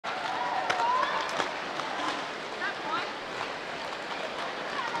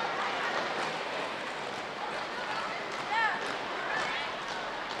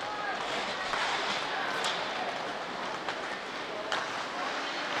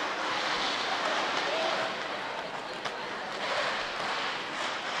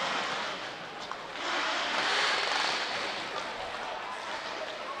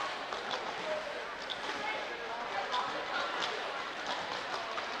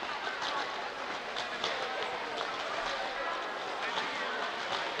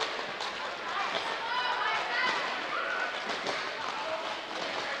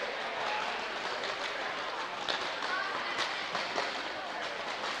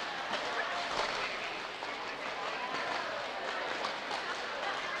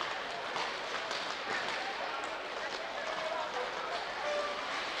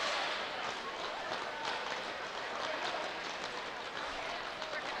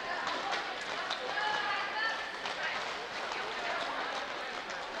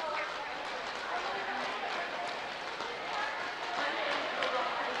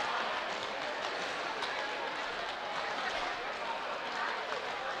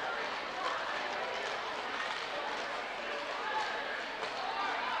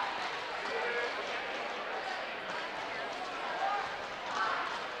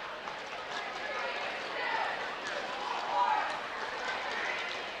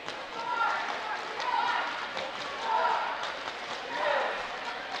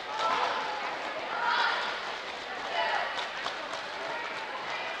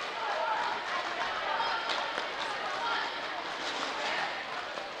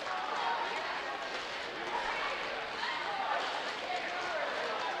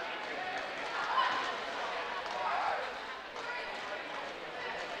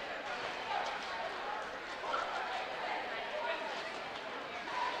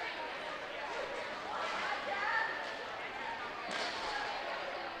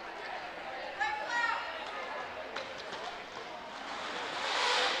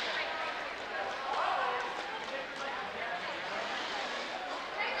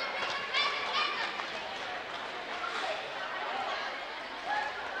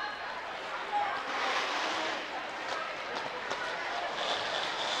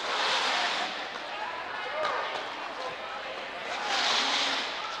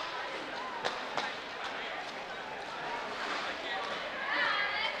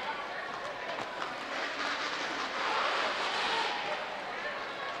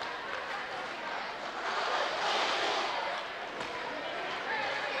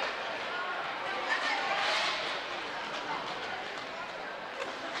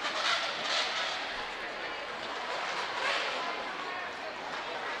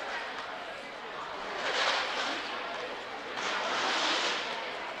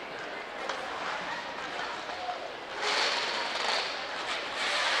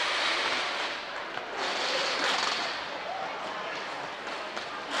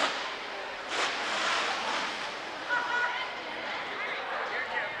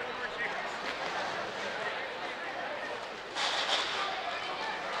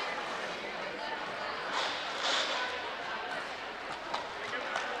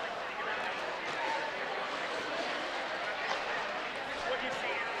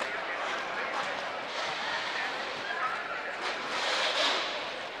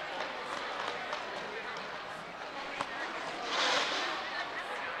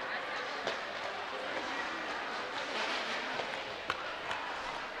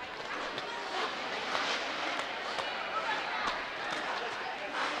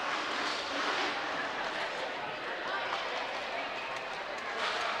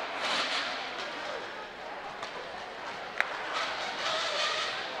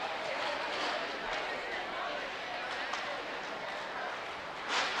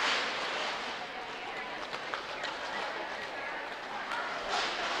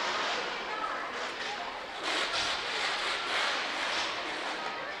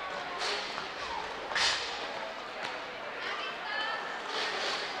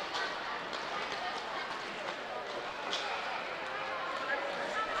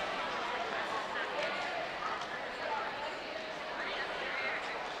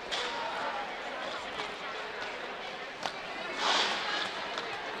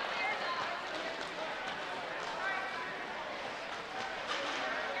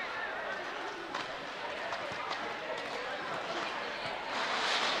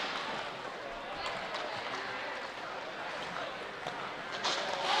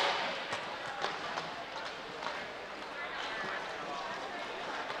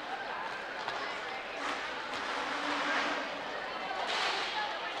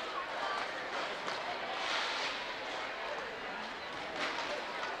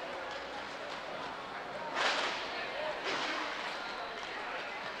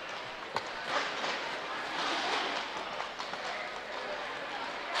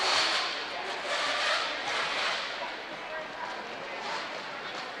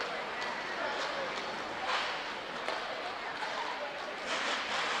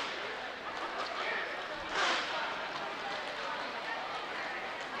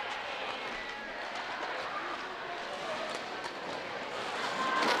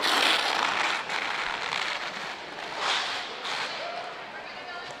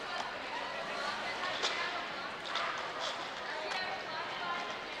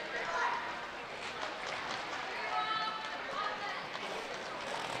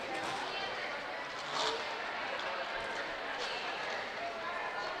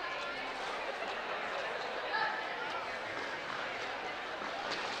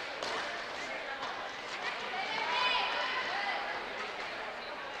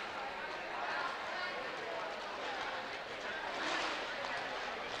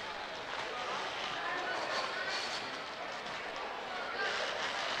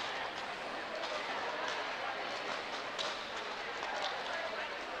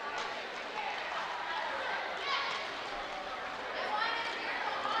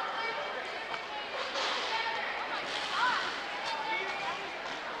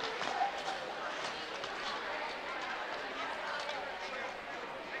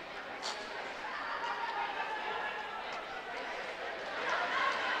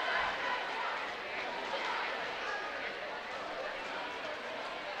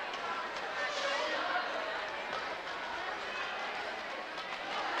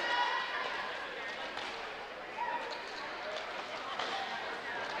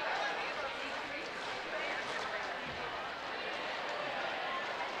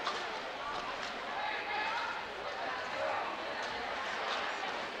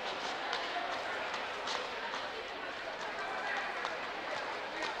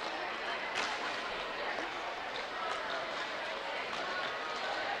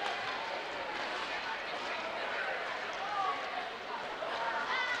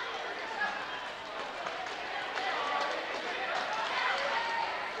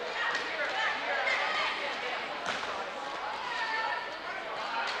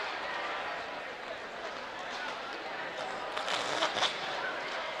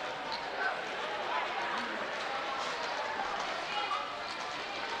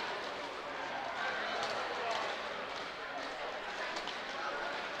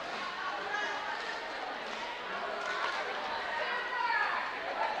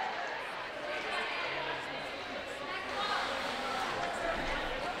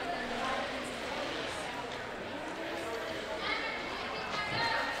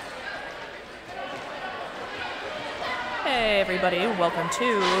Hey everybody, welcome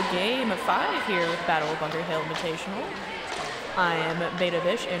to Game 5 here with Battle of Bunker Hill Invitational. I am Beta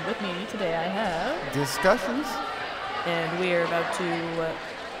Bish, and with me today I have... Discussions. And we are about to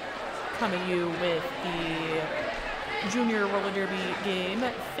come at you with the Junior Roller Derby game,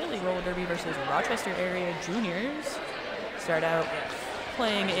 Philly Roller Derby versus Rochester Area Juniors. Start out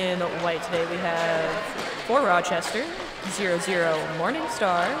playing in white today. We have for Rochester, 0-0 Morning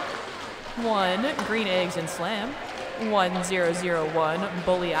Star, 1 Green Eggs and Slam, 1-0-0-1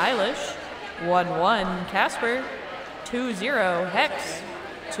 Bully Eilish, 1-1 Casper, 2-0 Hex,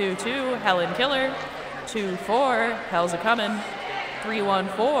 2-2 Helen Killer, 2-4 Hell's A-Comin',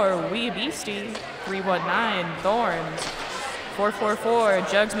 3-1-4 Wee Beastie, 3-1-9 Thorns,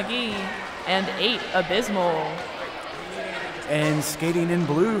 4-4-4 Jugs McGee, and 8 Abysmal. And skating in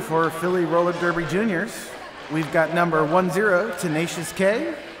blue for Philly Roller Derby Juniors, we've got number 10 Tenacious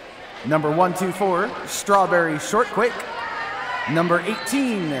K, number 124 Strawberry Shortquake, number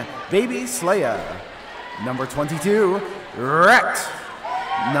 18 Baby Slaya, number 22 Wrecked,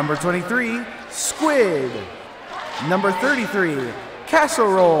 number 23 Squid, number 33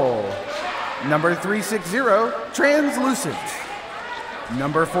 Casserole, number 360 Translucent,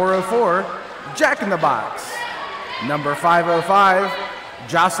 number 404 Jack in the Box, number 505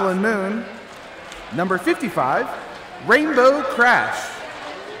 Jocelyn Moon, number 55 Rainbow Crash,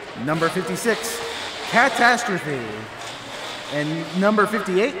 number 56 Catastrophe, and number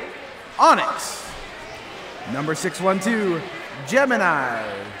 58 Onyx, number 612 Gemini,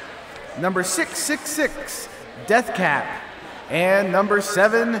 number 666 Deathcap, and number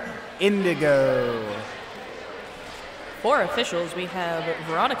 7 Indigo. For officials, we have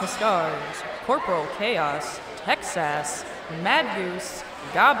Veronica Scars, Corporal Chaos, Texas, Mad Goose,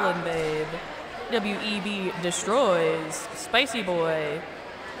 Goblin Babe, WEB Destroys, Spicy Boy,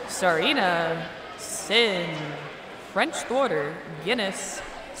 Sarina, Sin, French Thwarter, Guinness,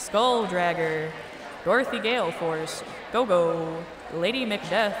 Skull Dragger, Dorothy Gale Force, Go-Go, Lady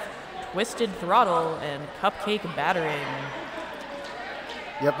Macbeth, Twisted Throttle, and Cupcake Battering.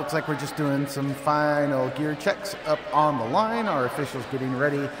 Yep, looks like we're just doing some final gear checks up on the line. Our officials getting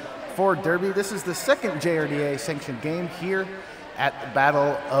ready for Derby. This is the second JRDA sanctioned game here at the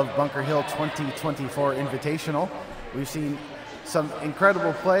Battle of Bunker Hill 2024 Invitational. We've seen some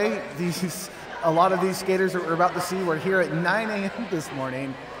incredible play. A lot of these skaters that we're about to see were here at 9 a.m. this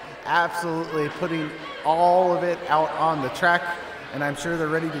morning, absolutely putting all of it out on the track, and I'm sure they're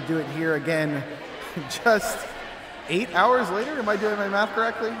ready to do it here again just 8 hours later. Am I doing my math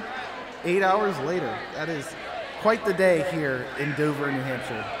correctly? 8 hours later. That is quite the day here in Dover, New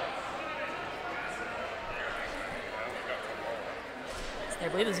Hampshire. I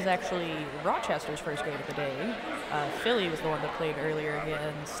believe this is actually Rochester's first game of the day. Philly was the one that played earlier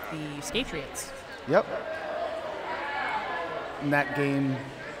against the Skatriots. Yep. In that game,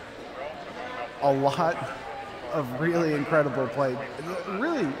 a lot of really incredible play.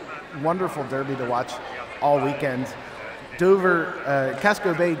 Really wonderful derby to watch all weekend. Dover,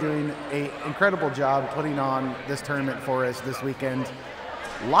 Casco Bay doing an incredible job putting on this tournament for us this weekend.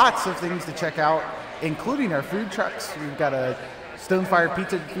 Lots of things to check out, including our food trucks. We've got a Stonefire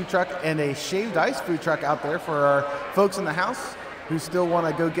Pizza food truck and a Shaved Ice food truck out there for our folks in the house who still want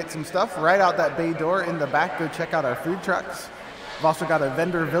to go get some stuff. Right out that bay door in the back, go check out our food trucks. We've also got a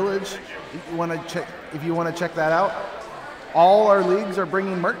vendor village if you want to check that out. All our leagues are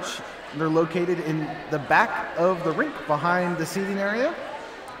bringing merch. They're located in the back of the rink behind the seating area.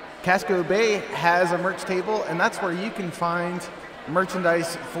 Casco Bay has a merch table, and that's where you can find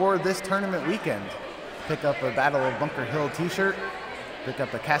merchandise for this tournament weekend. Pick up a Battle of Bunker Hill t-shirt, pick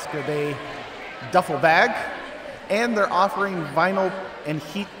up a Casco Bay duffel bag, and they're offering vinyl and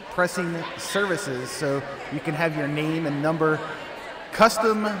heat pressing services, so you can have your name and number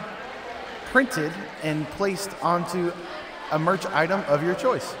custom printed and placed onto a merch item of your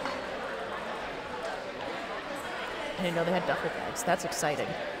choice. I didn't know they had duffel bags. That's exciting.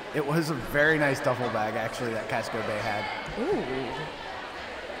 It was a very nice duffel bag, actually, that Casco Bay had. Ooh.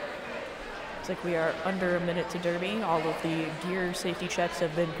 Looks like we are under a minute to Derby. All of the gear safety checks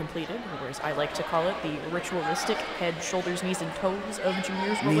have been completed, or as I like to call it, the ritualistic head, shoulders, knees, and toes of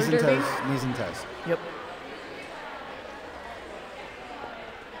Juniors Roller Derby. Knees and toes. Yep.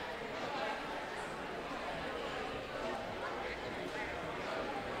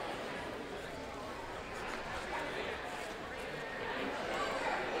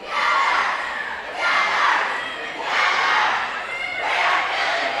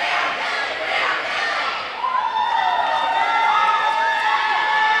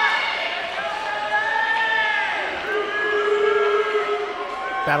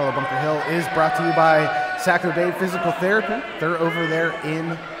 Battle of Bunker Hill is brought to you by Saco Bay Physical Therapy, they're over there in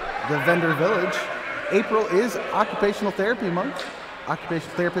the vendor village. April is Occupational Therapy Month.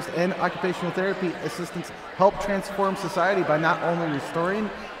 Occupational therapists and occupational therapy assistants help transform society by not only restoring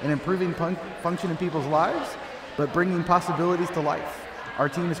and improving function in people's lives, but bringing possibilities to life. Our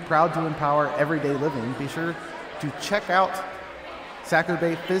team is proud to empower everyday living. Be sure to check out Saco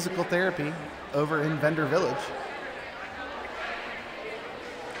Bay Physical Therapy over in Vendor Village.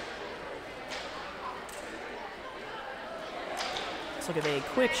 Let's look at a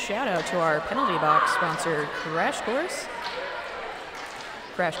quick shout out to our penalty box sponsor, Crash Course.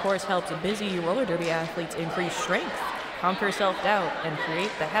 Crash Course helps busy roller derby athletes increase strength, conquer self-doubt, and create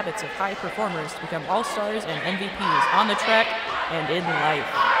the habits of high performers to become all-stars and MVPs on the track and in life.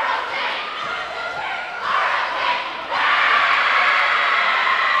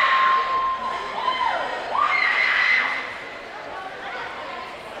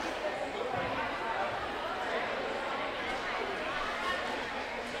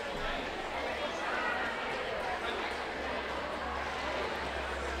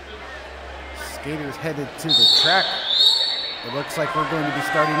 Skaters headed to the track. It looks like we're going to be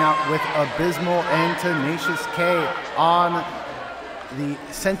starting out with Abysmal and Tenacious K on the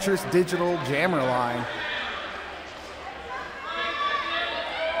Centris Digital Jammer line.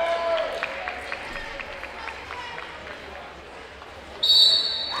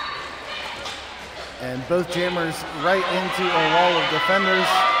 And both jammers right into a wall of defenders.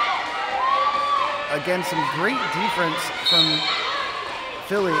 Again, some great defense from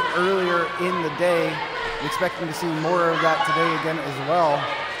Philly earlier in the day. I'm expecting to see more of that today again as well.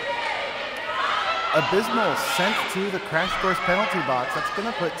 Abysmal sent to the Crash Course penalty box. That's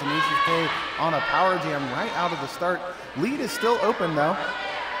going to put Tenacious K on a power jam right out of the start. Lead is still open though.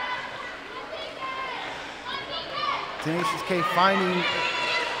 Tenacious K finding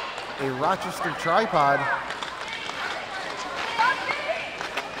a Rochester tripod.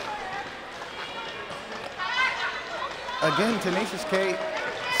 Again, Tenacious K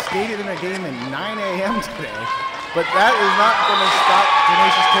skated in a game at 9 a.m. today, but that is not going to stop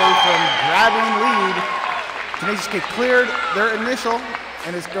Tenacious K from grabbing lead. Tenacious K cleared their initial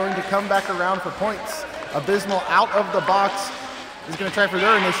and is going to come back around for points. Abysmal out of the box is going to try for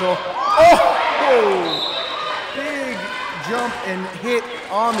their initial. Oh! Big jump and hit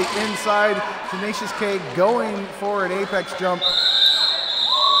on the inside. Tenacious K going for an apex jump.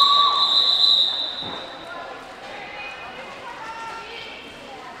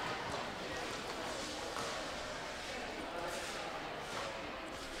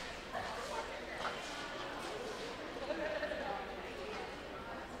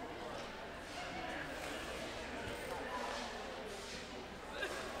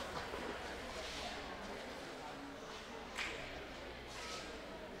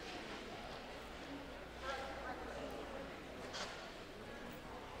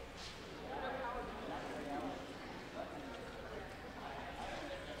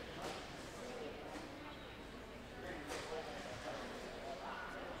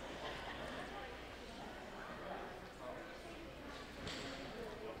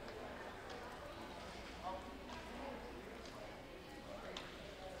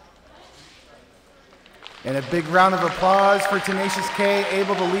 And a big round of applause for Tenacious K,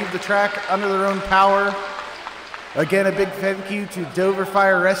 able to leave the track under their own power. Again, a big thank you to Dover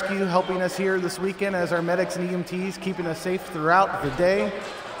Fire Rescue helping us here this weekend as our medics and EMTs, keeping us safe throughout the day.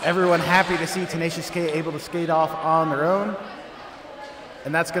 Everyone happy to see Tenacious K able to skate off on their own.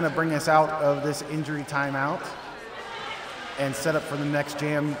 And that's going to bring us out of this injury timeout and set up for the next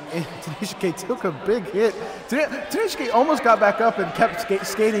jam. And Tenacious K took a big hit. Tenacious K almost got back up and kept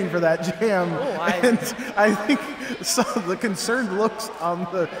skating for that jam. And I think some of the concerned looks on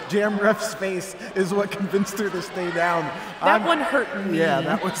the jam ref's face is what convinced her to stay down. That one hurt me. Yeah,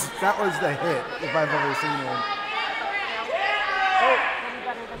 that was the hit if I've ever seen one.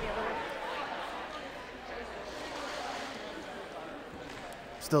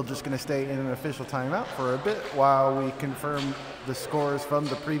 Still just going to stay in an official timeout for a bit while we confirm the scores from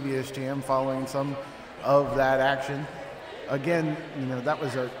the previous jam following some of that action. Again, that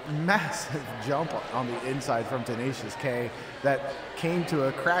was a massive jump on the inside from Tenacious K that came to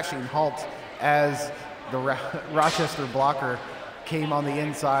a crashing halt as the Rochester blocker came on the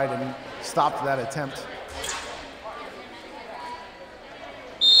inside and stopped that attempt.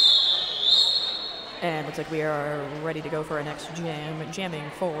 And looks like we are ready to go for our next jam. Jamming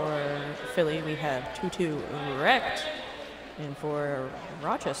for Philly, we have 2-2 Wrecked. And for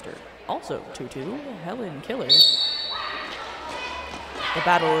Rochester, also 2-2, Helen Killer. The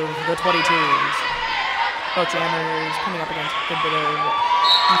battle of the 22s. Both jammers coming up against a bit of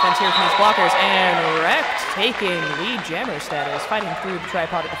defense here from these blockers, and Wrecked taking lead jammer status, fighting through the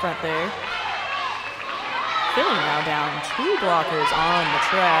tripod at the front there. Philly now down 2 blockers on the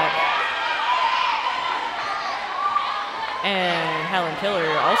track. And Helen Killer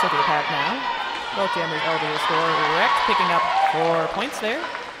also to the pack now. Both jammers eligible to score. Wrecked picking up 4 points there.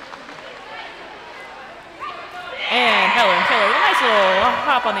 And Helen Killer, a nice little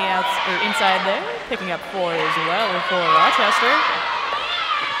hop on the inside there, picking up 4 as well for Rochester.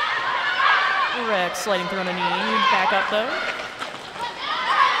 Wrecked sliding through on a knee, back up though.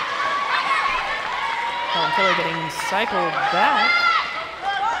 Helen Killer getting cycled back.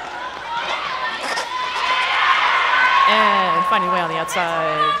 And finding a way on the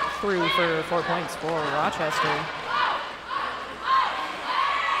outside, through for 4 points for Rochester.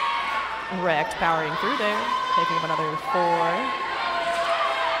 Wrecked powering through there, taking up another 4.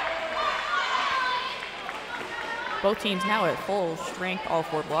 Both teams now at full strength, all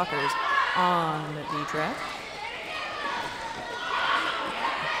 4 blockers on the track.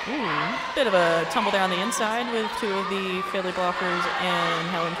 Ooh, bit of a tumble there on the inside with 2 of the Philly blockers and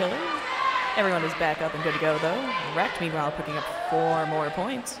Helen Killer. Everyone is back up and good to go though. Wrecked meanwhile picking up 4 more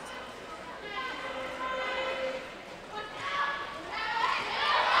points.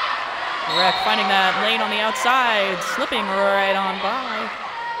 Wrecked finding that lane on the outside, slipping right on by.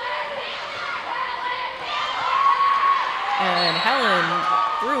 And Helen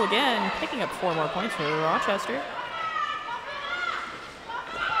through again, picking up 4 more points for Rochester.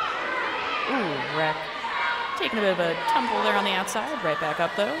 Ooh, Wrecked taking a bit of a tumble there on the outside. Right back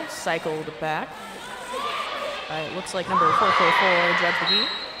up though, cycled back. It looks like number 444, Judge McGee.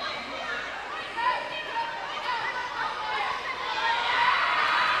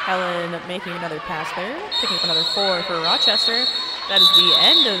 Helen making another pass there, picking up another 4 for Rochester. That is the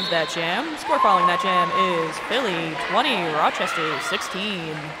end of that jam. Score following that jam is Philly 20, Rochester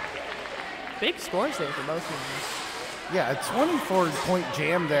 16. Big scores there for both teams. Yeah, a 24-point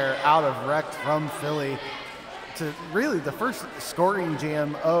jam there out of Wrecked from Philly to really the first scoring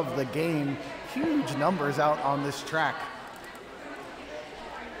jam of the game. Huge numbers out on this track.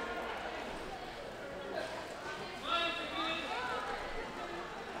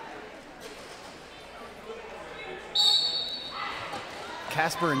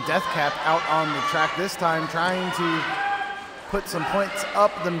 Casper and Deathcap out on the track this time, trying to put some points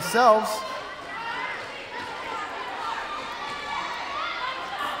up themselves.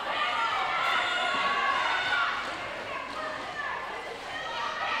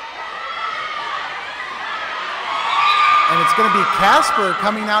 And it's going to be Casper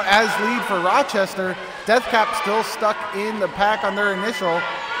coming out as lead for Rochester. Deathcap still stuck in the pack on their initial.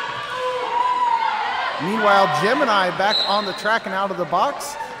 Meanwhile, Gemini back on the track and out of the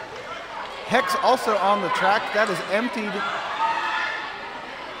box. Hex also on the track. That has emptied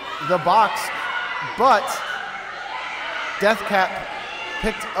the box, but Deathcap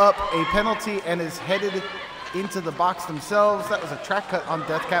picked up a penalty and is headed into the box themselves. That was a track cut on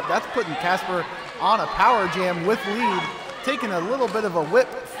Deathcap. That's putting Casper on a power jam with lead, taking a little bit of a whip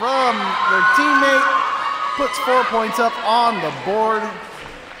from their teammate, puts 4 points up on the board.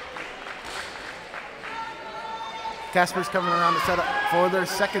 Casper's coming around to set up for their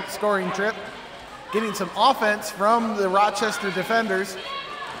second scoring trip, getting some offense from the Rochester defenders.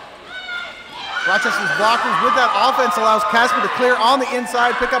 Rochester's blockers with that offense allows Casper to clear on the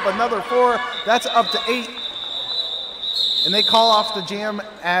inside, pick up another 4. That's up to 8. And they call off the jam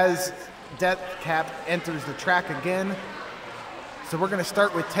as Deathcap enters the track again. So we're going to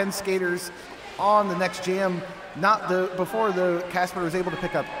start with 10 skaters on the next jam. Before the Casper was able to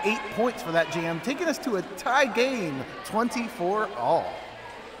pick up 8 points for that jam, taking us to a tie game, 24-all.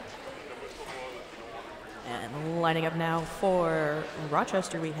 And lining up now for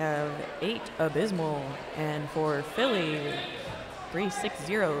Rochester, we have 8 Abysmal, and for Philly,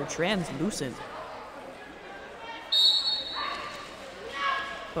 360 Translucent.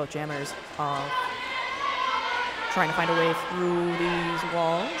 Both jammers trying to find a way through these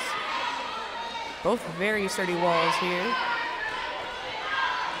walls. Both very sturdy walls here.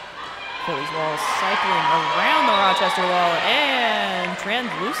 Philly's wall cycling around the Rochester wall, and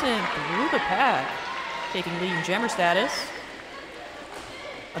Translucent through the pack, taking lead in jammer status.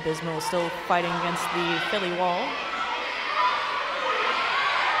 Abysmal still fighting against the Philly wall.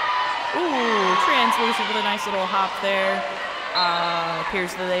 Ooh, Translucent with a nice little hop there.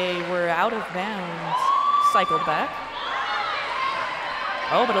 Appears that they were out of bounds. Cycled back.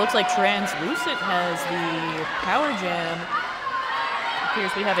 Oh, but it looks like Translucent has the power jam.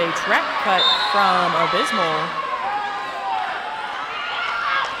 Appears we have a track cut from Abysmal.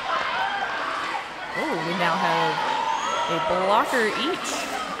 Oh, we now have a blocker each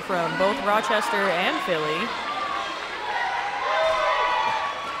from both Rochester and Philly.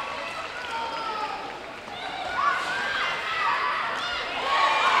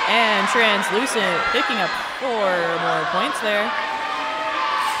 And Translucent picking up 4 more points there.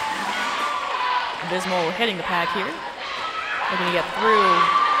 Abysmal hitting the pack here. Looking to get through.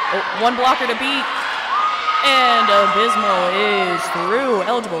 Oh, 1 blocker to beat. And Abysmal is through,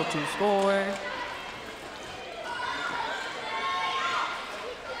 eligible to score.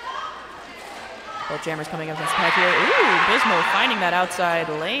 Both jammers coming up against the pack here. Ooh, Abysmal finding that outside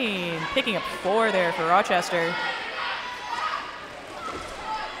lane. Picking up 4 there for Rochester.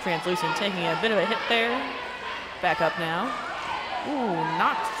 Translucent taking a bit of a hit there. Back up now. Ooh,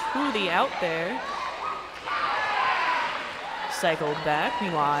 knocked to the out there. Cycled back.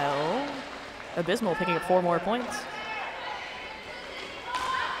 Meanwhile, Abysmal picking up 4 more points.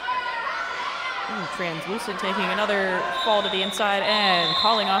 Ooh, Translucent taking another fall to the inside and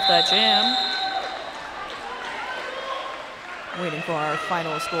calling off that jam. Waiting for our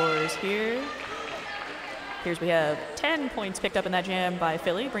final scores here. Here's we have 10 points picked up in that jam by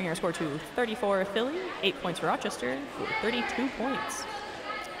Philly, bringing our score to 34 Philly, 8 points for Rochester, for 32 points.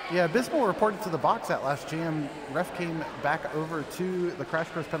 Yeah, Abysmal reported to the box that last jam. Ref came back over to the Crash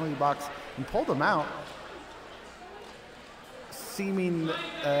Course penalty box and pulled them out, seeming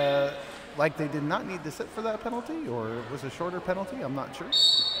like they did not need to sit for that penalty, or it was a shorter penalty, I'm not sure.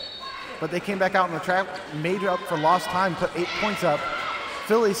 But they came back out on the track, made up for lost time, put 8 points up.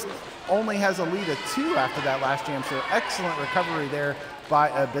 Philly only has a lead of 2 after that last jam, so excellent recovery there by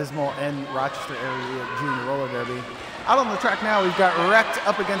Abysmal and Rochester Area Junior Roller Derby. Out on the track now, we've got Wrecked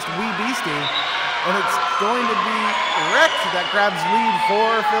up against Wee Beastie, and it's going to be Wrecked that grabs lead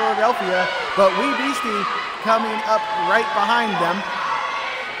for Philadelphia, but Wee Beastie coming up right behind them.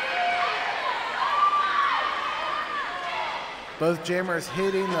 Both jammers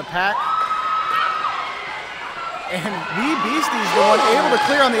hitting the pack. And Wee Beastie's the one able to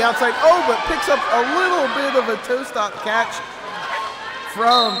clear on the outside. Oh, but picks up a little bit of a toe stop catch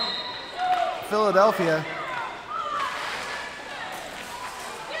from Philadelphia.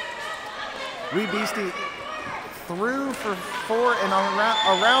 Wee Beastie through for 4 and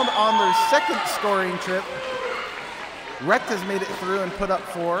around on their second scoring trip. Wrecked has made it through and put up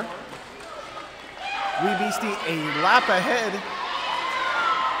 4. Wee Beastie a lap ahead.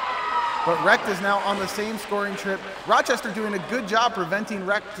 But Wrecked is now on the same scoring trip. Rochester doing a good job preventing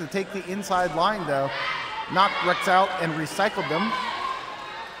Wrecked to take the inside line, though. Knocked Wrecked out and recycled them.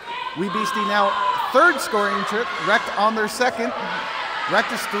 Wee Beastie now third scoring trip. Wrecked on their second.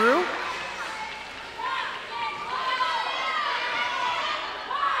 Wrecked is through.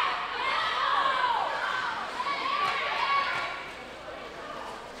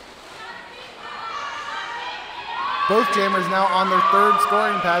 Both jammers now on their third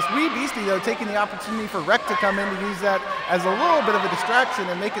scoring pass. Wee Beastie, though, taking the opportunity for Wreck to come in to use that as a little bit of a distraction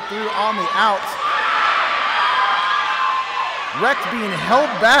and make it through on the outs. Wreck being held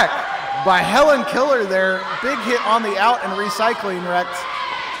back by Helen Killer there. Big hit on the out and recycling Wreck.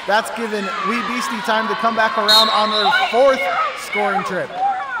 That's given Wee Beastie time to come back around on their 4th scoring trip.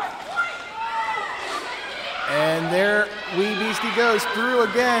 And there Wee Beastie goes through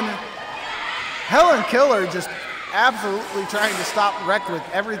again. Helen Killer just absolutely trying to stop Wrecked with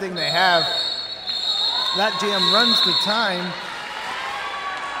everything they have. That jam runs to time.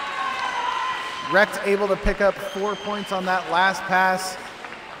 Wrecked able to pick up 4 points on that last pass.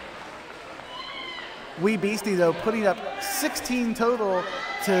 Wee Beastie, though, putting up 16 total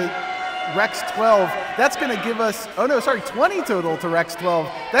to Wreck's 12. That's going to give us, 20 total to Wreck's 12.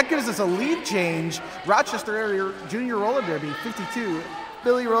 That gives us a lead change. Rochester Area Junior Roller Derby, 52.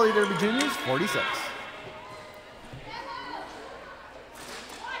 Philly Roller Derby Juniors, 46.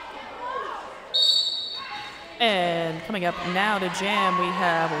 And coming up now to jam, we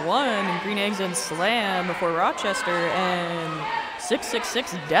have 1 Green Eggs and Slam for Rochester and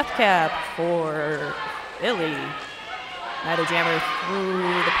 666 Death Cap for Philly. Neither jammer through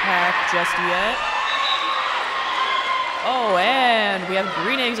the pack just yet. Oh, and we have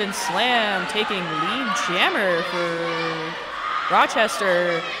Green Eggs and Slam taking lead jammer for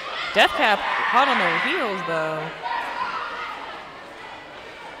Rochester. Death Cap hot on their heels, though.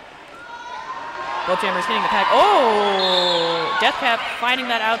 Both jammers hitting the pack. Oh! Death Cap finding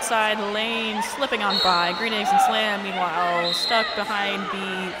that outside lane, slipping on by. Green Eggs and Slam, meanwhile, stuck behind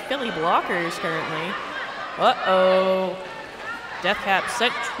the Philly blockers currently. Uh-oh. Death Cap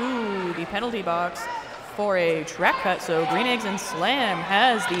sent to the penalty box for a track cut, so Green Eggs and Slam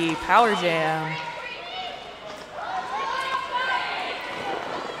has the power jam.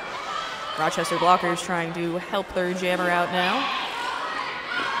 Rochester blockers trying to help their jammer out now.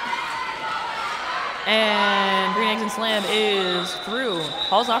 And Green Eggs and Slam is through.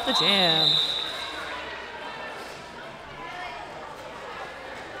 Calls off the jam.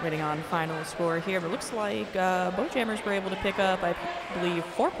 Waiting on final score here, but it looks like both jammers were able to pick up, I believe,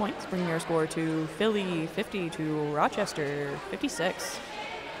 4 points, bringing our score to Philly 50 to Rochester 56.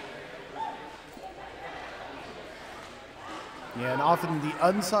 Yeah, and often the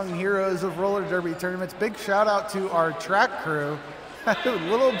unsung heroes of roller derby tournaments. Big shout out to our track crew. Had a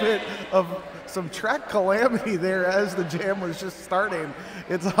little bit of some track calamity there as the jam was just starting.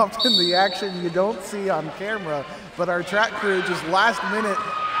 It's often the action you don't see on camera, but our track crew just last minute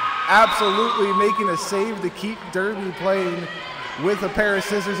absolutely making a save to keep derby playing with a pair of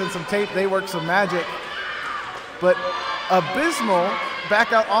scissors and some tape. They work some magic. But Abysmal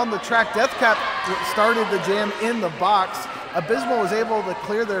back out on the track. Deathcap started the jam in the box. Abysmal was able to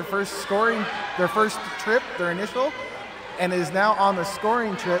clear their first trip, their initial, and is now on the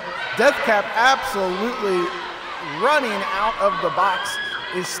scoring trip. Deathcap absolutely running out of the box,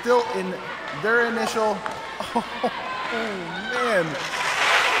 is still in their initial. Oh man.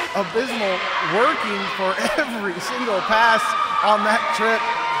 Abysmal working for every single pass on that trip,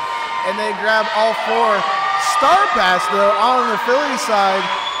 and they grab all four. Star pass though on the Philly side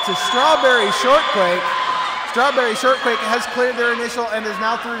to Strawberry Shortquake. Strawberry Shortquake has cleared their initial and is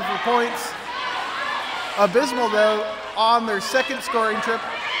now through for points. Abysmal though on their second scoring trip.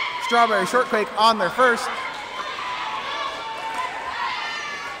 Strawberry Shortquake on their first.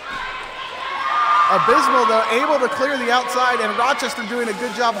 Abysmal, though, able to clear the outside, and Rochester doing a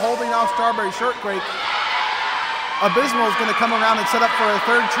good job holding off Strawberry Shortquake. Abysmal is going to come around and set up for a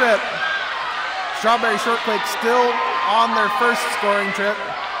third trip. Strawberry Shortquake still on their first scoring trip.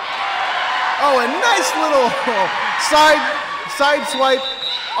 Oh, a nice little side swipe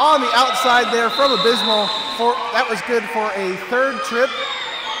on the outside there from Abysmal. That was good for a third trip,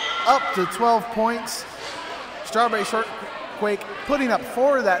 up to 12 points. Strawberry Shortquake putting up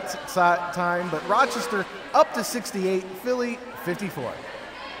 4 that time, but Rochester up to 68, Philly 54.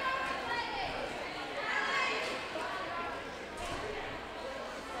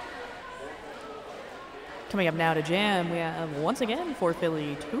 Coming up now to jam, we have once again for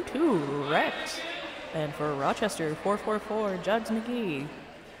Philly 2-2 Rex, and for Rochester 4-4-4 Jugs McGee.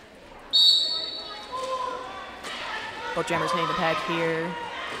 Both jammers hitting the pack here.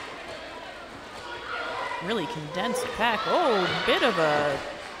 Really condensed pack. Oh, bit of a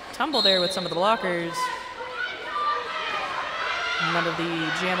tumble there with some of the blockers. None of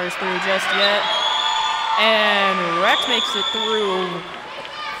the jammers through just yet. And Rex makes it through.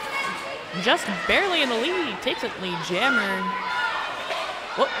 Just barely in the lead. Takes it lead jammer.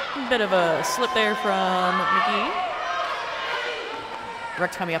 Whoop, bit of a slip there from McGee.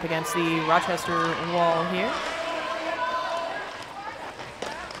 Rex coming up against the Rochester wall here.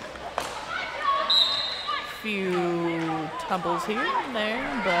 Few tumbles here and there,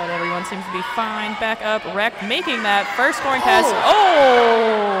 but everyone seems to be fine. Back up, Rex making that first scoring pass.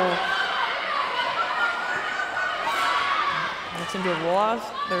 Oh! They seem to have lost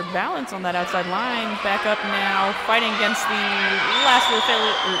their balance on that outside line. Back up now, fighting against the last of the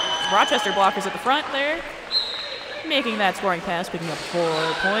Rochester blockers at the front there. Making that scoring pass, picking up 4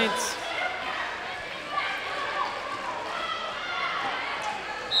 points.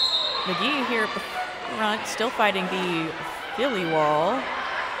 McGee here at the front, still fighting the Philly wall.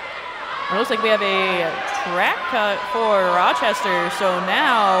 It looks like we have a track cut for Rochester, so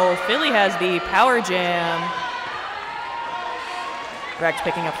now Philly has the power jam. Rex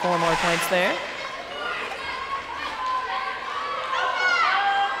picking up 4 more points there.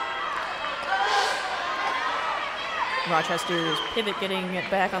 Rochester's pivot getting it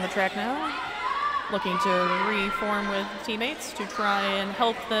back on the track now. Looking to reform with teammates to try and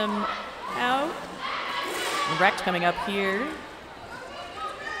help them out. Rex coming up here.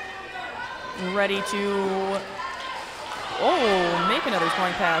 Ready to, make another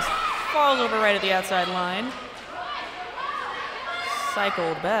scoring pass. Falls over right at the outside line.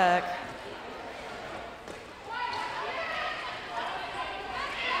 Cycled back.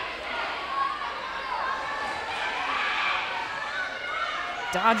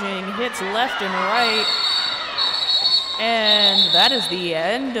 Dodging hits left and right. And that is the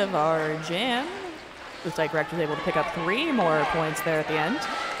end of our jam. Looks like Rex was able to pick up 3 more points there at the end.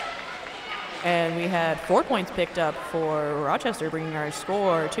 And we had 4 points picked up for Rochester, bringing our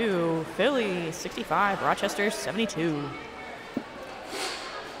score to Philly 65, Rochester 72.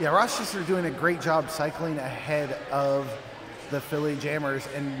 Yeah, Rochester doing a great job cycling ahead of the Philly Jammers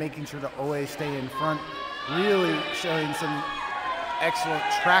and making sure to always stay in front. Really showing some excellent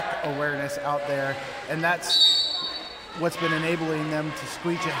track awareness out there. And that's what's been enabling them to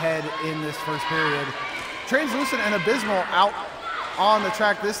screech ahead in this first period. Translucent and Abysmal out on the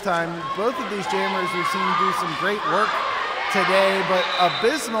track this time. Both of these jammers we've seen do some great work today, but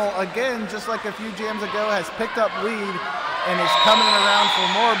Abysmal, again, just like a few jams ago, has picked up lead and is coming around for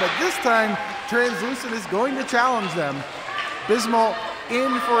more, but this time Translucent is going to challenge them. Abysmal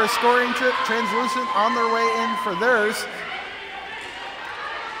in for a scoring trip, Translucent on their way in for theirs.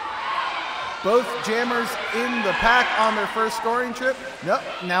 Both jammers in the pack on their first scoring trip. Nope,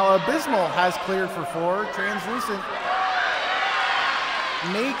 now Abysmal has cleared for 4. Translucent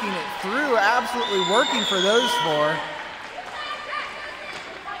making it through, absolutely working for those 4.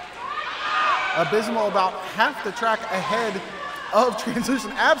 Abysmal about half the track ahead of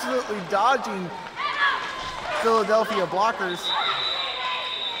Translucent, absolutely dodging Philadelphia blockers.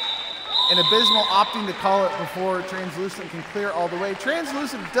 And Abysmal opting to call it before Translucent can clear all the way.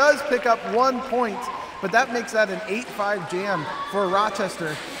 Translucent does pick up 1 point, but that makes that an 8-5 jam for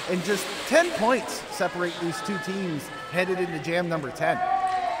Rochester. And just 10 points separate these two teams headed into jam number 10.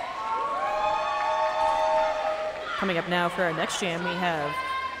 Coming up now for our next jam, we have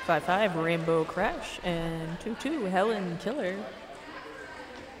 5-5 Rainbow Crash and 2-2 Helen Killer.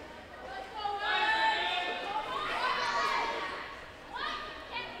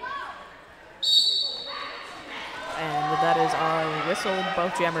 And that is our whistle.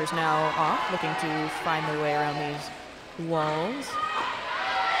 Both jammers now off, looking to find their way around these walls.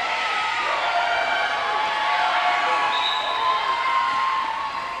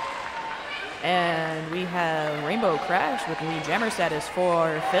 And we have Rainbow Crash with lead jammer status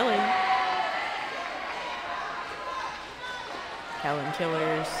for Philly. Helen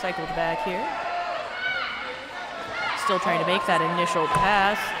Killer cycled back here. Still trying to make that initial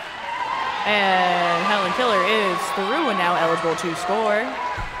pass. And Helen Killer is through and now eligible to score.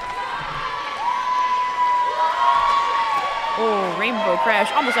 Oh, Rainbow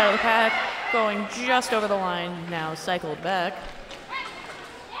Crash almost out of the pack, going just over the line, now cycled back.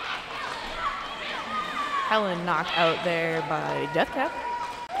 Helen knocked out there by Deathcap,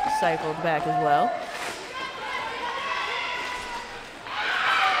 cycled back as well.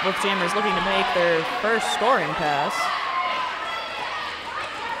 Both jammers looking to make their first scoring pass.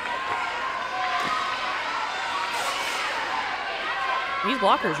 These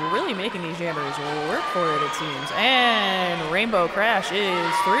blockers really making these jammers work for it, it seems. And Rainbow Crash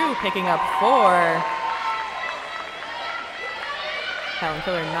is through, picking up 4. Helen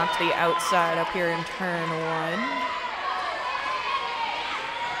Killer knocked the outside up here in turn 1.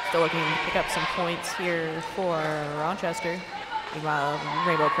 Still looking to pick up some points here for Rochester. Meanwhile,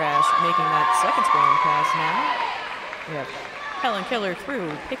 Rainbow Crash making that second scoring pass now. We have Helen Killer through,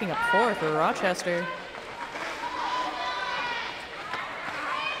 picking up 4 for Rochester.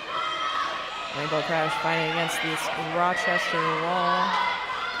 Rainbow Crash fighting against this Rochester wall.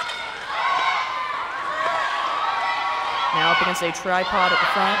 Now up against a tripod at the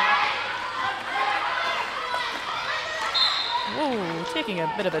front. Whoa, taking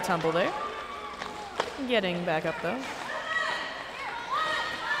a bit of a tumble there. Getting back up though.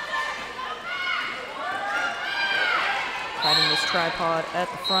 Fighting this tripod at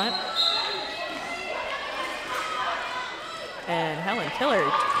the front. And Helen Killer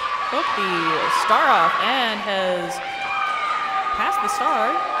took the star off and has passed the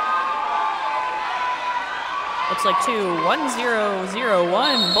star. Looks like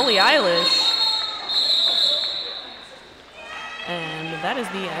 2-1-0-0-1 Bully Eilish. And that is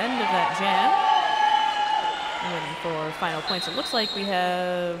the end of that jam. Waiting for final points. It looks like we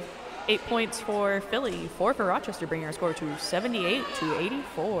have 8 points for Philly, 4 for Rochester, bringing our score to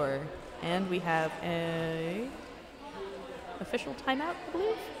 78-84. And we have a official timeout, I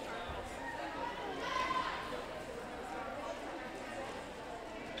believe.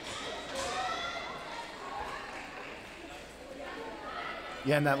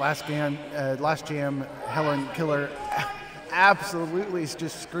 Yeah, in that last jam, Helen Killer absolutely is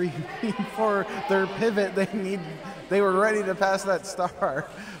just screaming for their pivot. They were ready to pass that star,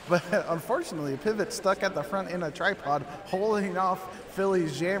 but unfortunately, pivot stuck at the front in a tripod, holding off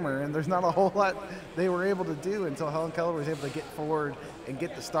Philly's jammer, and there's not a whole lot they were able to do until Helen Keller was able to get forward and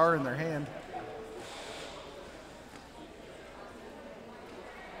get the star in their hand.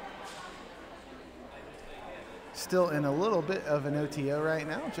 Still in a little bit of an OTO right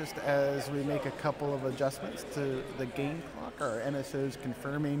now, just as we make a couple of adjustments to the game clock. Our NSO's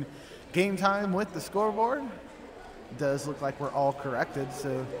confirming game time with the scoreboard. Does look like we're all corrected,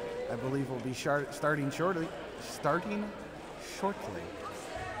 so I believe we'll be starting shortly.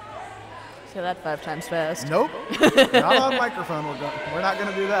 Say that 5 times fast. Nope, not on microphone. We're not going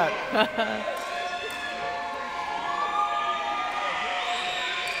to do that.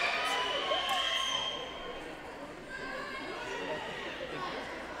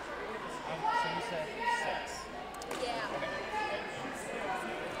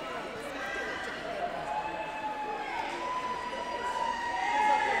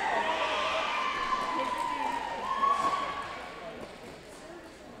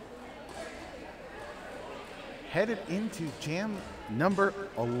 headed into jam number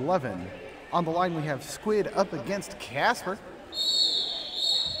 11. On the line, we have Squid up against Casper.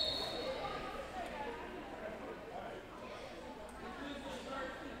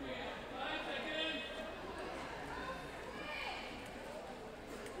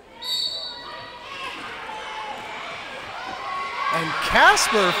 And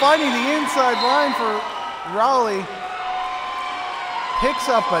Casper finding the inside line for Raleigh. Picks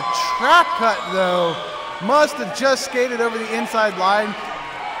up a track cut though. Must have just skated over the inside line.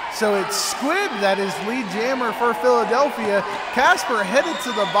 So it's Squid that is lead jammer for Philadelphia. Casper headed to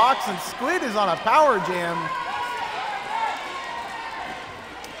the box and Squid is on a power jam.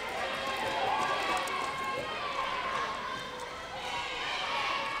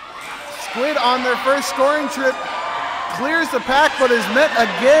 Squid on their first scoring trip clears the pack, but is met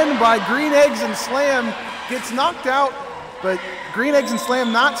again by Green Eggs and Slam. Gets knocked out, but Green Eggs and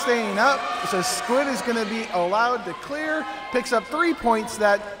Slam not staying up. So Squid is going to be allowed to clear. Picks up 3 points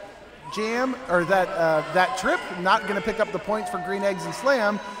that jam, or that trip. Not going to pick up the points for Green Eggs and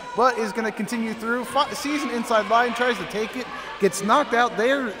Slam, but is going to continue through. Sees an inside line, tries to take it. Gets knocked out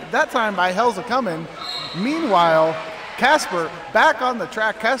there, that time by Hell's A-Comin'. Meanwhile, Casper back on the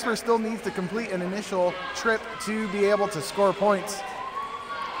track. Casper still needs to complete an initial trip to be able to score points.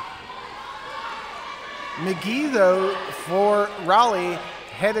 McGee, though, for Raleigh,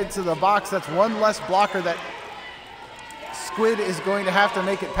 headed to the box. That's one less blocker that Squid is going to have to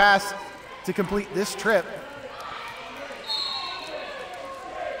make it past to complete this trip.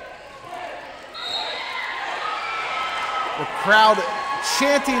 The crowd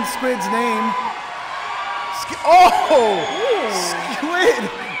chanting Squid's name. Squid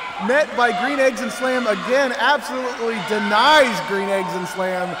met by Green Eggs and Slam again, absolutely denies Green Eggs and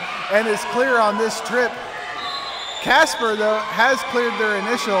Slam and is clear on this trip. Casper, though, has cleared their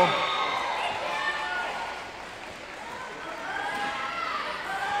initial.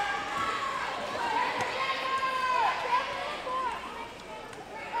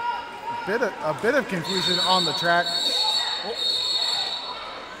 A bit of confusion on the track.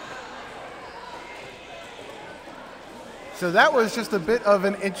 So that was just a bit of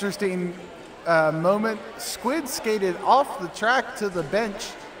an interesting moment. Squid skated off the track to the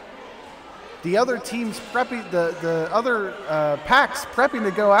bench. The other teams prepping, the other packs prepping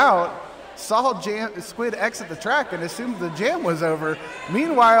to go out, saw Squid exit the track and assumed the jam was over.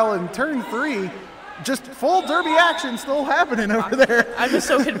 Meanwhile, in turn 3, just full derby action still happening over there. I was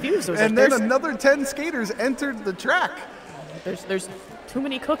so confused. And then another 10 skaters entered the track. There's too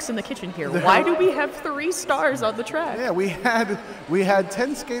many cooks in the kitchen here. Why do we have 3 stars on the track? Yeah, we had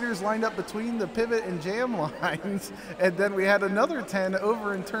 10 skaters lined up between the pivot and jam lines, and then we had another 10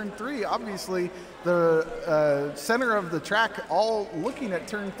 over in turn 3. Obviously, the center of the track, all looking at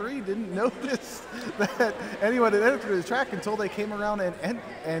turn 3, didn't notice that anyone had entered the track until they came around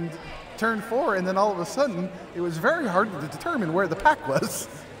and turn 4, and then all of a sudden, it was very hard to determine where the pack was.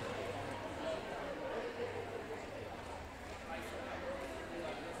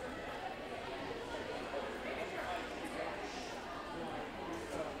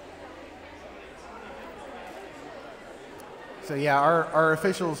 So yeah, our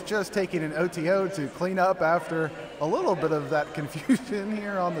officials just taking an OTO to clean up after a little bit of that confusion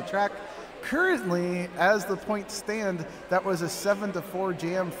here on the track. Currently, as the points stand, that was a 7-4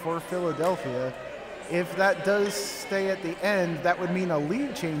 jam for Philadelphia. If that does stay at the end, that would mean a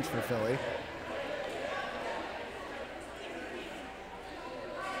lead change for Philly.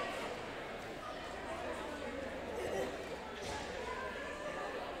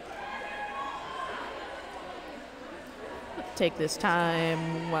 Take this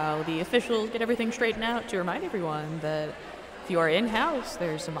time while the officials get everything straightened out to remind everyone that if you are in-house,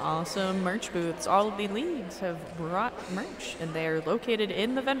 there's some awesome merch booths. All of the leagues have brought merch, and they are located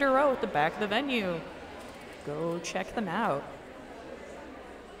in the vendor row at the back of the venue. Go check them out.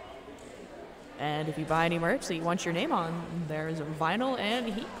 And if you buy any merch that you want your name on, there's vinyl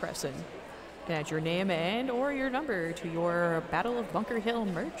and heat pressing. You can add your name and or your number to your Battle of Bunker Hill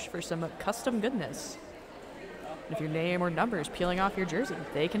merch for some custom goodness. If your name or number is peeling off your jersey,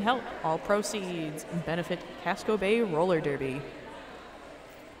 they can help. All proceeds benefit Casco Bay Roller Derby.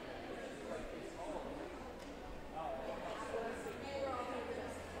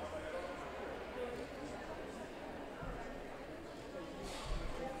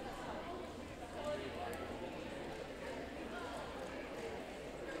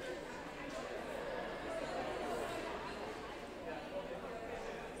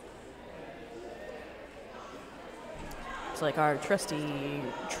 Like our trusty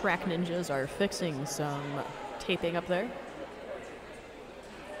track ninjas are fixing some taping up there.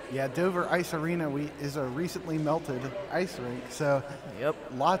 Yeah, Dover Ice Arena is a recently melted ice rink, so Yep.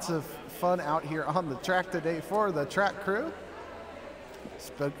 lots of fun out here on the track today for the track crew.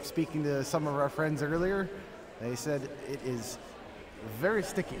 Speaking to some of our friends earlier, they said it is very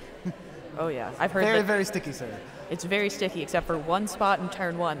sticky. Oh yeah, I've heard Very, that very sticky, sir. it's very sticky, except for one spot in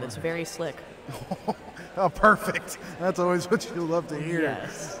turn 1 that's very slick. Oh, perfect. That's always what you love to hear.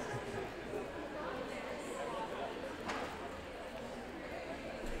 Yes.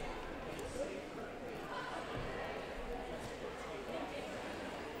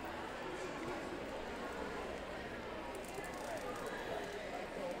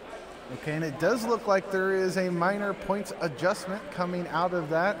 Okay, and it does look like there is a minor points adjustment coming out of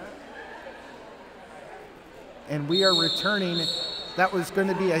that. And we are returning. That was going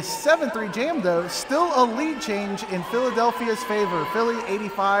to be a 7-3 jam, though. Still a lead change in Philadelphia's favor. Philly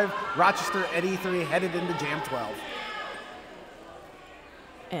 85, Rochester 83, headed into jam 12.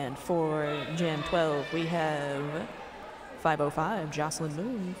 And for Jam 12, we have 505, Jocelyn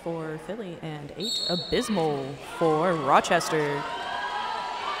Moon for Philly, and 8, Abysmal for Rochester.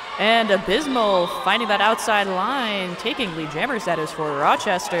 And Abysmal finding that outside line, taking lead jammer status for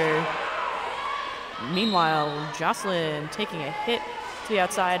Rochester. Meanwhile, Jocelyn taking a hit to the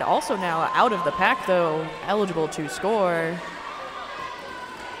outside, also now out of the pack, though, eligible to score.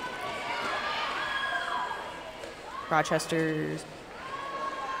 Rochester's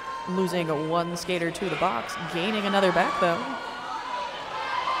losing one skater to the box, gaining another back, though.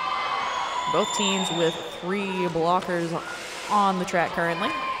 Both teams with 3 blockers on the track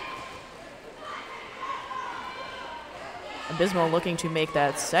currently. Abysmal looking to make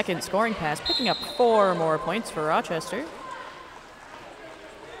that second scoring pass, picking up 4 more points for Rochester.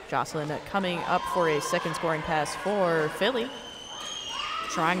 Jocelyn coming up for a second scoring pass for Philly,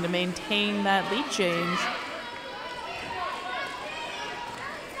 trying to maintain that lead change.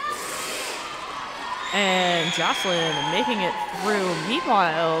 And Jocelyn making it through.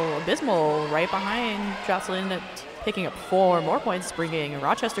 Meanwhile, Abysmal right behind Jocelyn, picking up 4 more points, bringing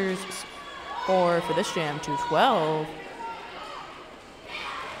Rochester's score for this jam to 12.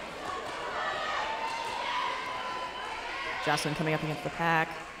 Jocelyn coming up against the pack.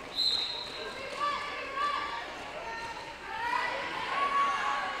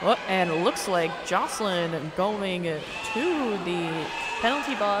 Oh, and it looks like Jocelyn going to the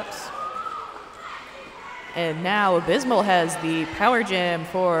penalty box. And now Abysmal has the power jam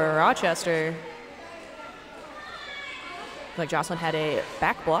for Rochester. Looks like Jocelyn had a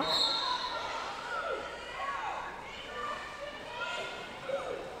back block.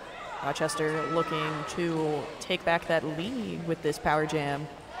 Rochester looking to take back that lead with this power jam.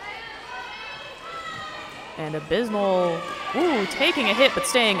 And Abysmal, taking a hit but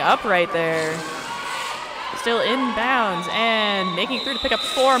staying upright there. Still inbounds and making through to pick up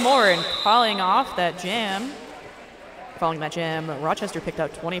 4 more and calling off that jam. Following that jam, Rochester picked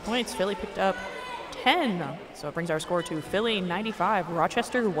up 20 points. Philly picked up 10. So it brings our score to Philly 95,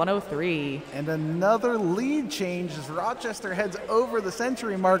 Rochester 103. And another lead change as Rochester heads over the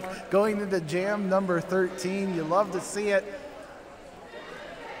century mark, going into jam number 13. You love to see it.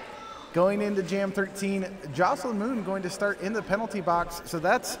 Going into jam 13, Jocelyn Moon going to start in the penalty box. So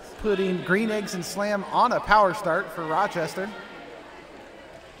that's putting Green Eggs and Slam on a power start for Rochester.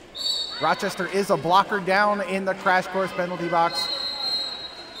 Rochester is a blocker down in the crash course penalty box.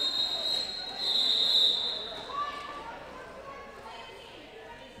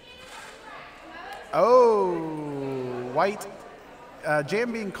 Oh, white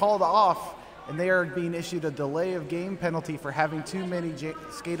jam being called off, and they are being issued a delay of game penalty for having too many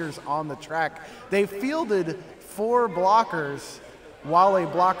skaters on the track. They fielded 4 blockers while a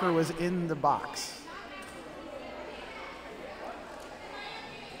blocker was in the box.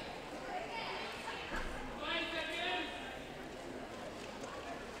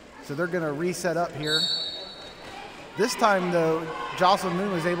 So they're going to reset up here. This time, though, Jocelyn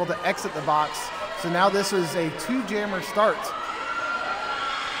Moon was able to exit the box. So now this is a 2-jammer start.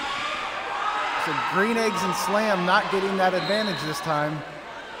 So Green Eggs and Slam not getting that advantage this time.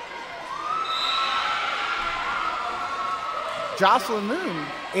 Jocelyn Moon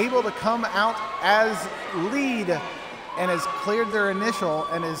able to come out as lead and has cleared their initial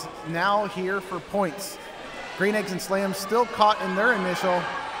and is now here for points. Green Eggs and Slam still caught in their initial.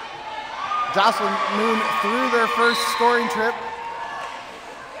 Jocelyn Moon through their first scoring trip.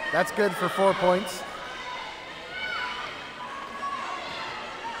 That's good for 4 points.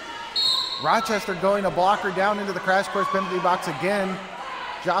 Rochester going a blocker down into the crash course penalty box again.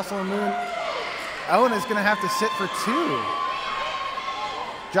 Jocelyn Moon, Owen is going to have to sit for 2.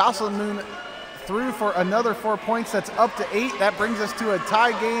 Jocelyn Moon through for another 4 points. That's up to 8. That brings us to a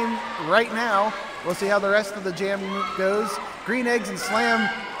tie game right now. We'll see how the rest of the jam goes. Green Eggs and Slam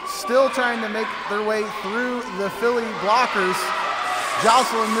still trying to make their way through the Philly blockers.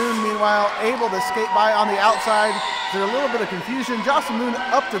 Jocelyn Moon, meanwhile, able to skate by on the outside. There's a little bit of confusion. Jocelyn Moon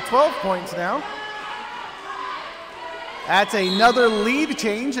up to 12 points now. That's another lead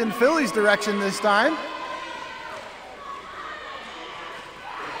change in Philly's direction this time.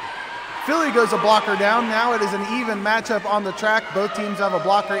 Philly goes a blocker down. Now it is an even matchup on the track. Both teams have a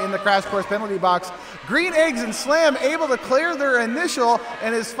blocker in the Crash Course penalty box. Green Eggs and Slam able to clear their initial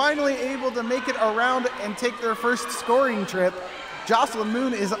and is finally able to make it around and take their first scoring trip. Jocelyn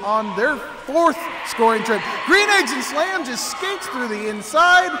Moon is on their 4th scoring trip. Green Eggs and Slam just skates through the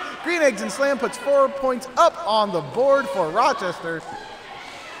inside. Green Eggs and Slam puts 4 points up on the board for Rochester.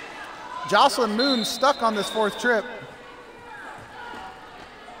 Jocelyn Moon stuck on this 4th trip.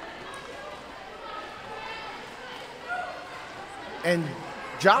 And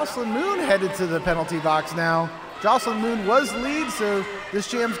Jocelyn Moon headed to the penalty box now. Jocelyn Moon was lead, so this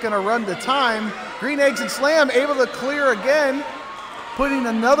jam's gonna run to time. Green Eggs and Slam able to clear again, putting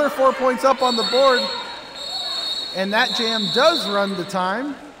another 4 points up on the board. And that jam does run to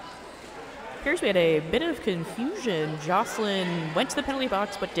time. Appears we had a bit of confusion. Jocelyn went to the penalty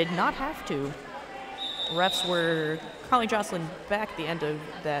box but did not have to. Refs were calling Jocelyn back at the end of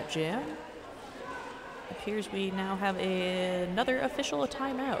that jam. Appears we now have another official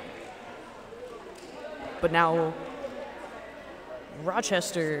timeout. But now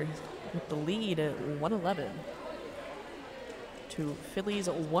Rochester with the lead at 111 to Philly's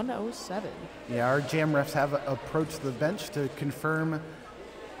 107. Yeah, our jam refs have approached the bench to confirm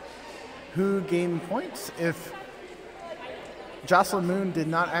who gained points. If Jocelyn Moon did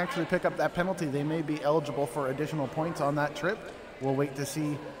not actually pick up that penalty, they may be eligible for additional points on that trip. We'll wait to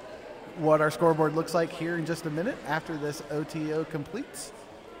see what our scoreboard looks like here in just a minute after this OTO completes.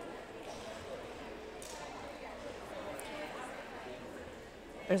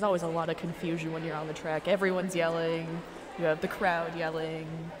 There's always a lot of confusion when you're on the track. Everyone's yelling. You have the crowd yelling,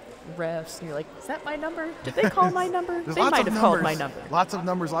 refs, and you're like, is that my number? Did they call my number? They might have called my number. Lots of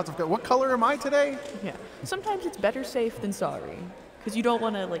numbers, what color am I today? Yeah. Sometimes it's better safe than sorry, because you don't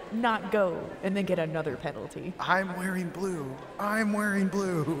want to like not go and then get another penalty. I'm wearing blue. I'm wearing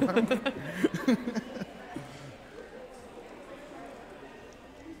blue.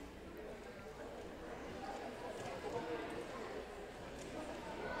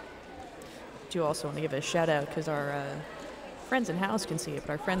 Do also want to give a shout out because our friends in house can see it, but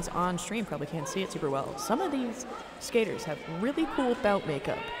our friends on stream probably can't see it super well. Some of these skaters have really cool bout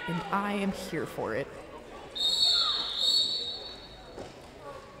makeup, and I am here for it.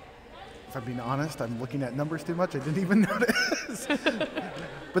 If I'm being honest, I'm looking at numbers too much. I didn't even notice.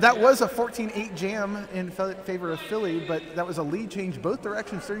 But that was a 14-8 jam in favor of Philly, but that was a lead change both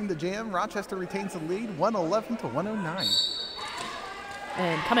directions during the jam. Rochester retains the lead, 111 to 109.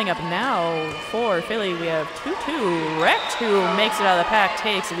 And coming up now for Philly, we have 2-2 Wrecked, who makes it out of the pack,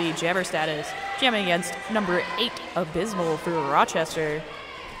 takes lead jammer status, jamming against number 8 Abysmal for Rochester.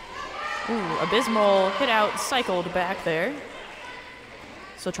 Ooh, Abysmal hit out, cycled back there.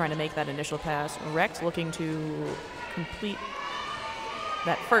 Still trying to make that initial pass. Wrecked looking to complete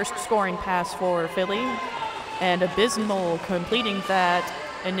that first scoring pass for Philly. And Abysmal completing that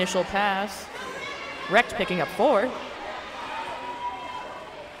initial pass. Wrecked picking up 4.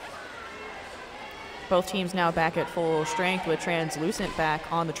 Both teams now back at full strength with Translucent back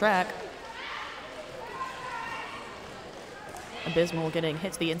on the track. Abysmal getting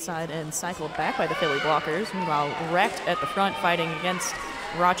hit to the inside and cycled back by the Philly blockers. Meanwhile, Wrecked at the front fighting against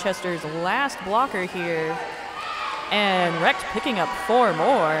Rochester's last blocker here. And Wrecked picking up 4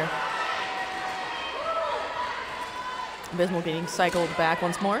 more. Abysmal getting cycled back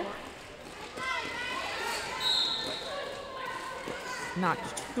once more.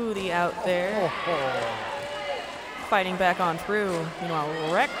 Knocked to the out there. Fighting back on through.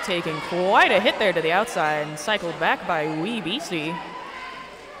 Meanwhile, Wreck taking quite a hit there to the outside and cycled back by Wee Beastie.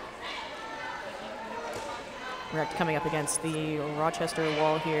 Wreck coming up against the Rochester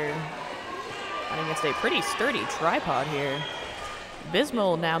wall here. Fighting against a pretty sturdy tripod here.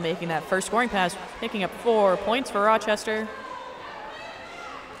 Abysmal now making that first scoring pass, picking up 4 points for Rochester.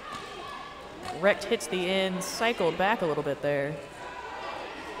 Wrecked hits the in, cycled back a little bit there.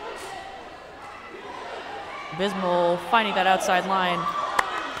 Abysmal finding that outside line.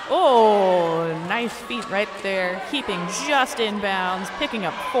 Oh, nice feet right there. Keeping just inbounds, picking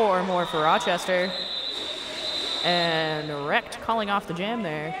up 4 more for Rochester. And Wrecked calling off the jam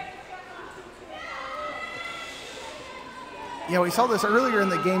there. Yeah, we saw this earlier in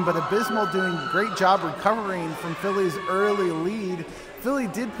the game, but Abysmal doing a great job recovering from Philly's early lead. Philly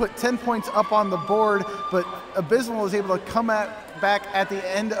did put 10 points up on the board, but Abysmal was able to come back at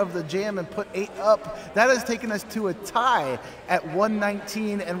the end of the jam and put 8 up. That has taken us to a tie at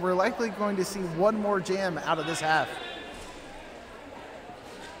 119, and we're likely going to see one more jam out of this half.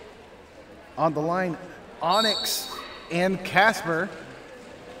 On the line, Onyx and Casper.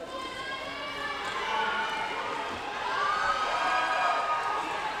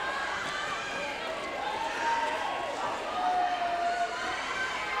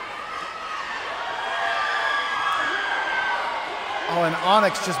 Oh, and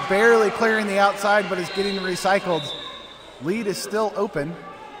Onyx just barely clearing the outside, but is getting recycled. Lead is still open.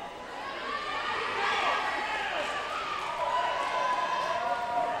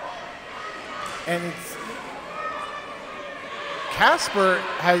 And it's Casper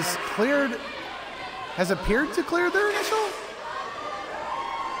has appeared to clear their initial.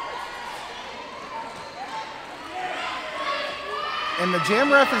 And the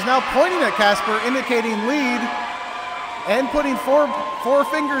jam ref is now pointing at Casper, indicating lead. And putting four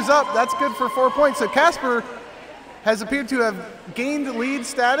fingers up. That's good for 4 points. So Casper has appeared to have gained lead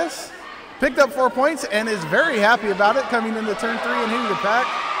status, picked up 4 points, and is very happy about it coming into turn 3 and hitting the pack.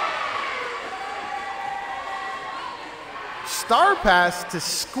 Star pass to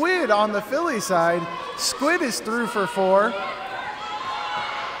Squid on the Philly side. Squid is through for 4.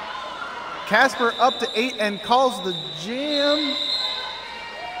 Casper up to 8 and calls the jam.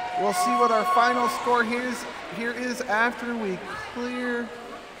 We'll see what our final score here is after we clear.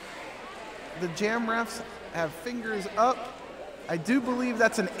 The jam refs have fingers up. I do believe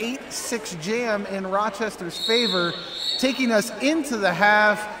that's an 8-6 jam in Rochester's favor, taking us into the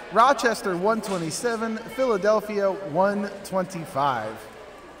half. Rochester 127, Philadelphia 125.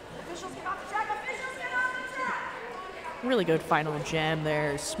 Really good final jam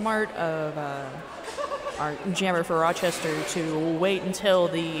there. Smart of our jammer for Rochester to wait until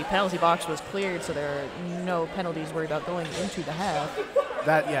the penalty box was cleared so there are no penalties worried about going into the half.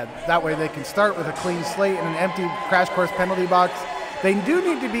 That way they can start with a clean slate and an empty Crash Course penalty box. They do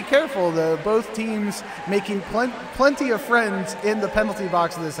need to be careful, though. Both teams making plenty of friends in the penalty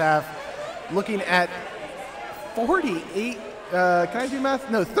box this half. Looking at 48, can I do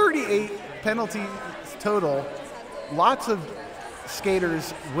math? No, 38 penalties total. Lots of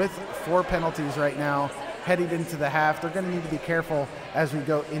skaters with 4 penalties right now heading into the half. They're going to need to be careful as we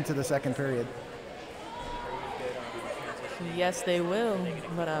go into the second period. Yes, they will.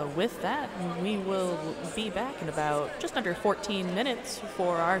 But with that, we will be back in about just under 14 minutes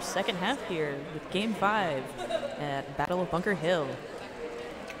for our second half here with Game 5 at Battle of Bunker Hill.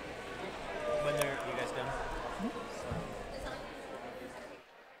 When are you guys done?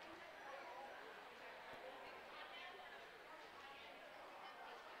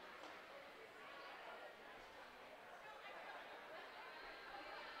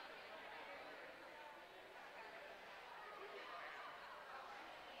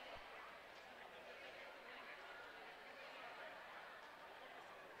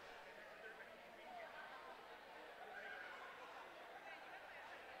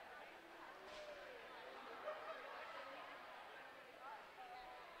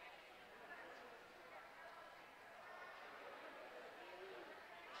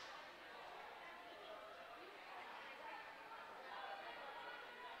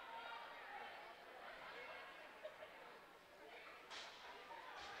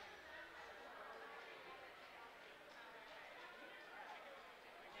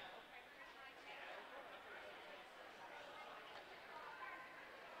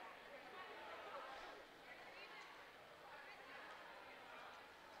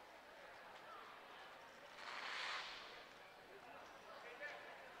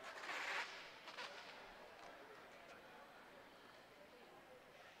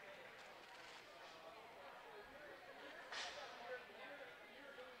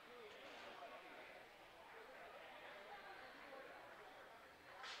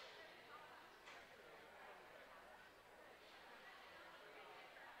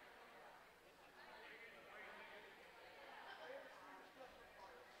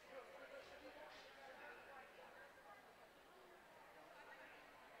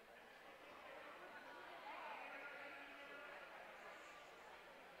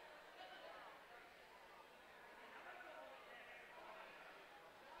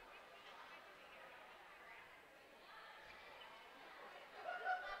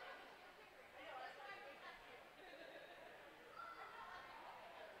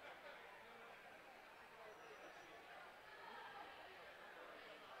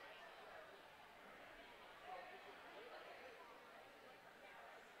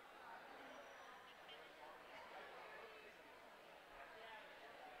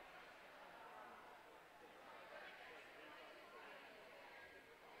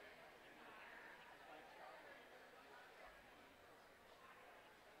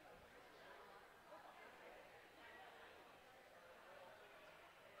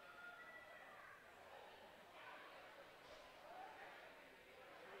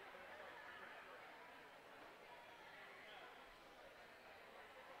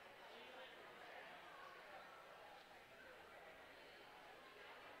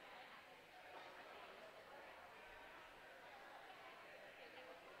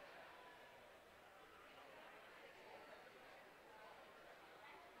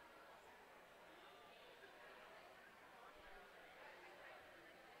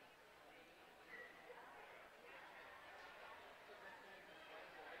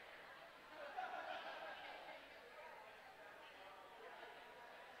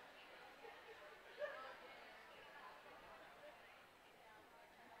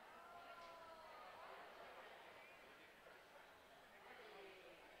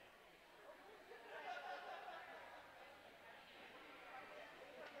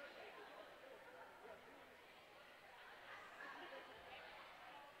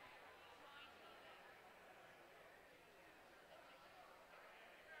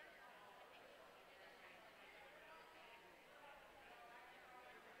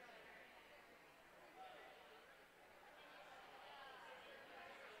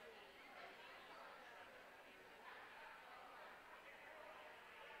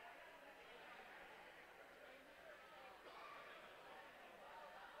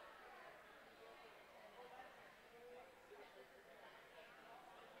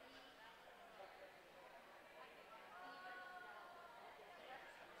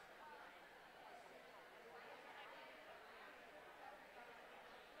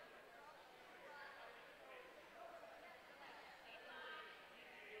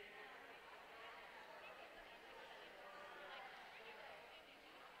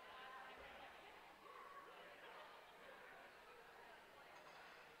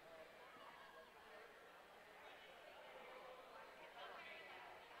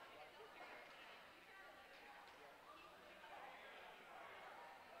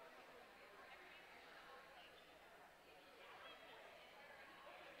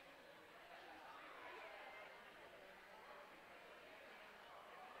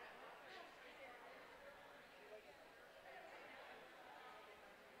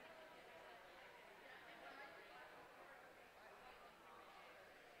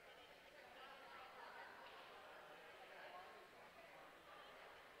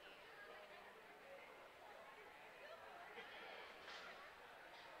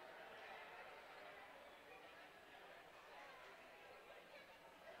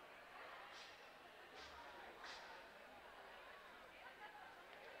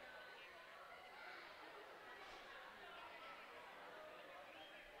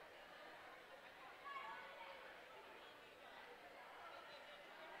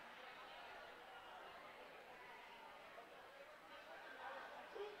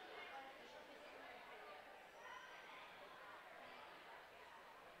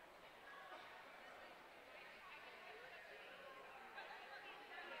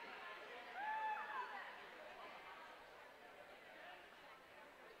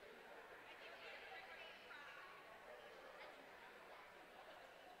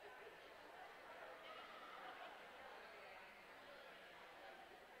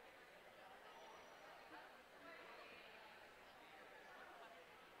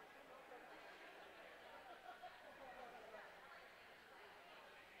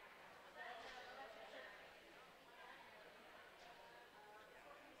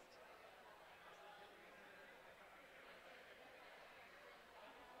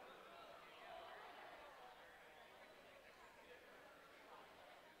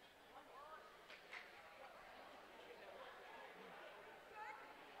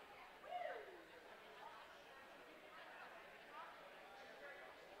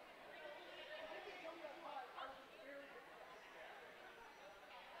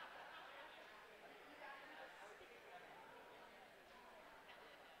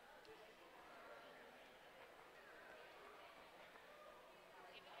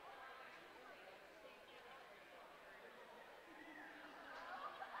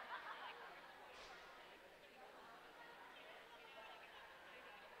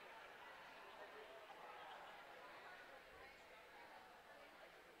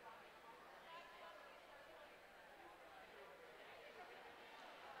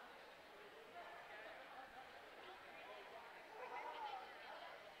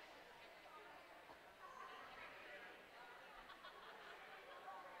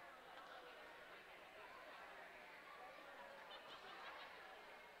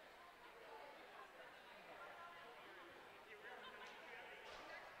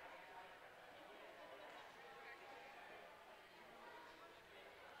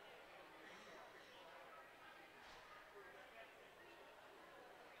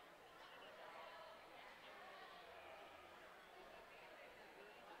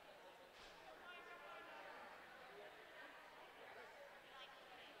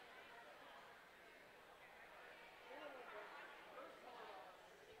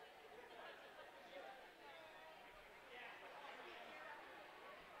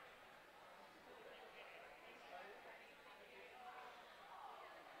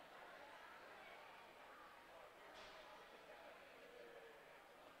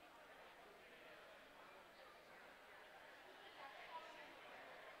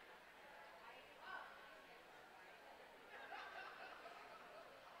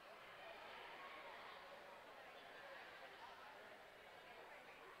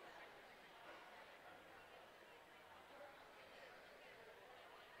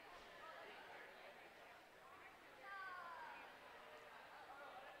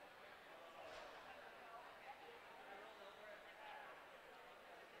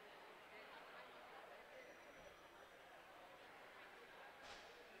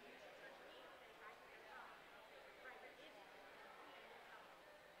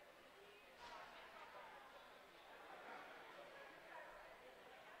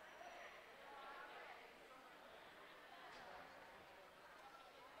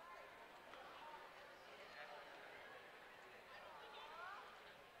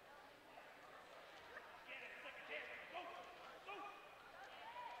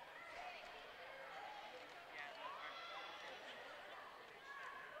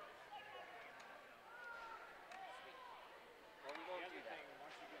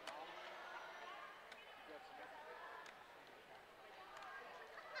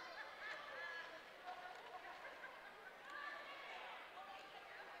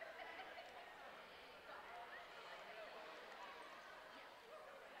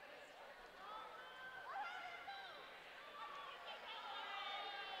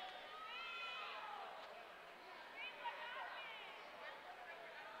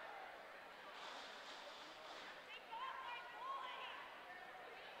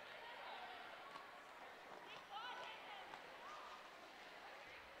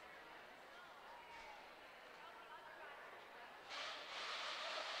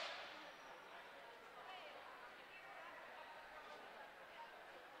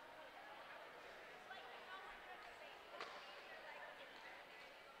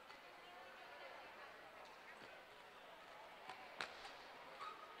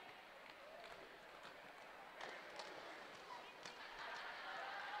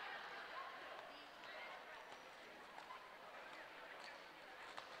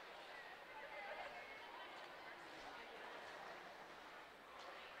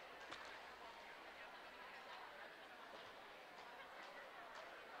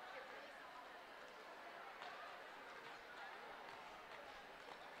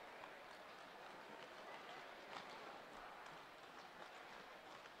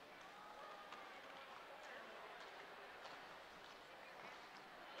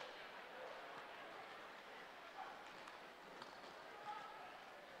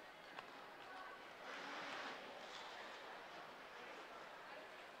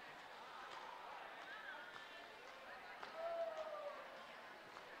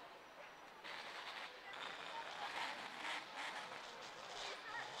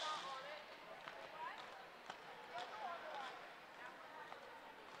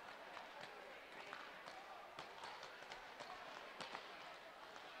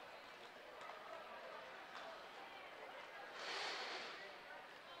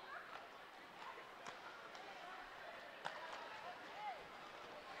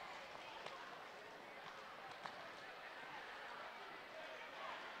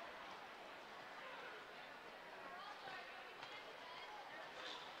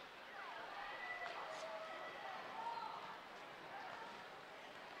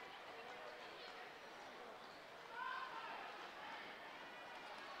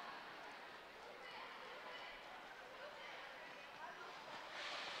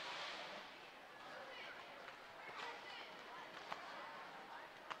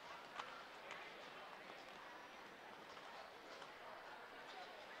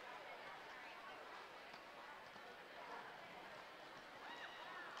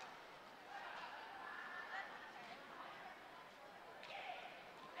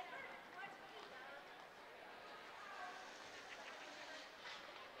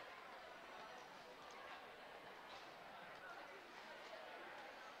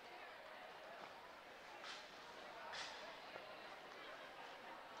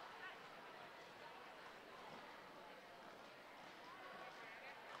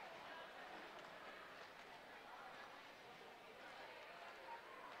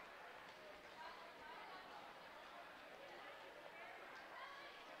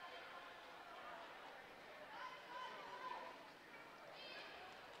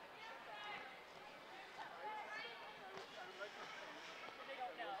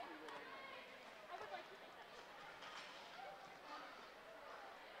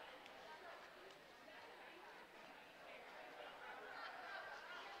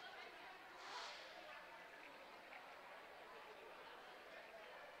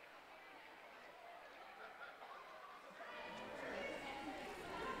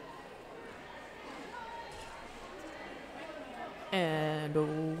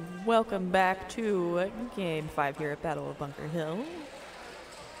 And welcome back to Game 5 here at Battle of Bunker Hill.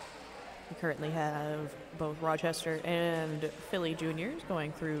 We currently have both Rochester and Philly Juniors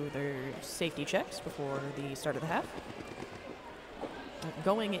going through their safety checks before the start of the half.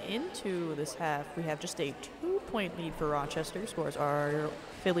 Going into this half, we have just a 2-point lead for Rochester. Scores are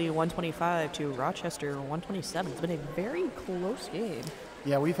Philly 125 to Rochester 127. It's been a very close game.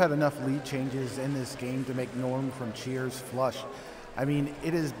 Yeah, we've had enough lead changes in this game to make Norm from Cheers flush. I mean,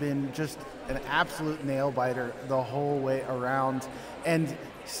 it has been just an absolute nail-biter the whole way around. And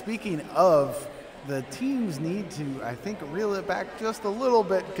speaking of, the teams need to, I think, reel it back just a little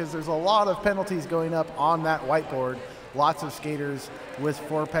bit because there's a lot of penalties going up on that whiteboard. Lots of skaters with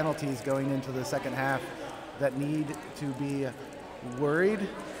 4 penalties going into the second half that need to be worried.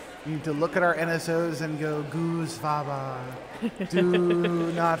 You need to look at our NSOs and go, Goose Faba, do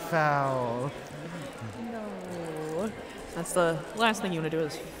not foul. No. That's the last thing you want to do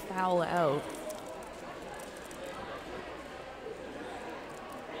is foul out.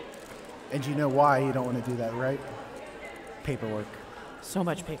 And you know why you don't want to do that, right? Paperwork. So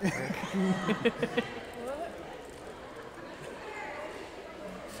much paperwork. Do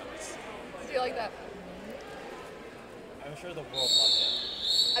you like that? I'm sure the world loved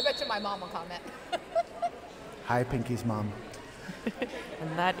it. I bet you my mom will comment. Hi, Pinky's mom.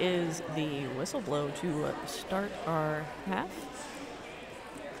 And that is the whistle blow to start our half.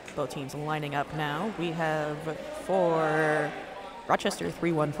 Both teams lining up now. We have for Rochester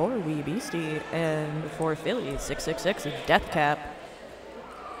 314, Wee Beastie, and for Philly 666, Death Cap.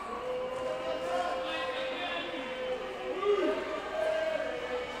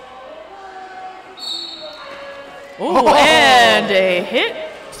 Oh, and a hit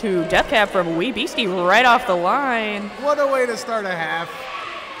to Death Cap from Wee Beastie right off the line. What a way to start a half.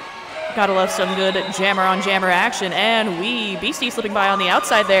 Gotta love some good jammer on jammer action, and Wee Beastie slipping by on the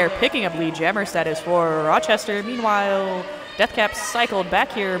outside there, picking up lead jammer status for Rochester. Meanwhile, Death Cap cycled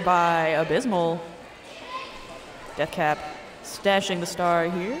back here by Abysmal. Death Cap stashing the star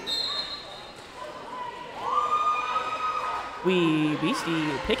here. Wee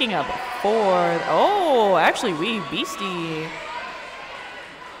Beastie picking up 4. Oh, actually, Wee Beastie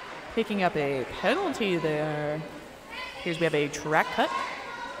picking up a penalty there. Here's we have a track cut.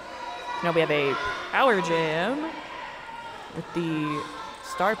 Now we have a power jam with the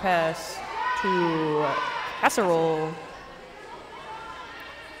star pass to Casserole.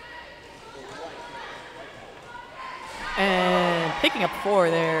 And picking up 4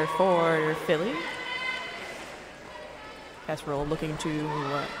 there for Philly. Casserole looking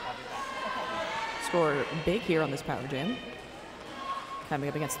to score big here on this power jam. Coming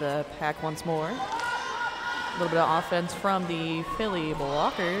up against the pack once more. A little bit of offense from the Philly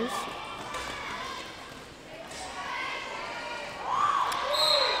blockers.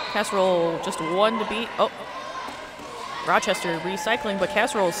 Casserole just 1 to beat. Oh, Rochester recycling, but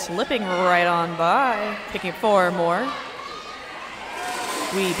Casserole slipping right on by. Picking up 4 more.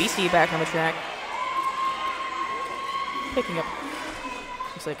 Wee Beastie back on the track. Picking up,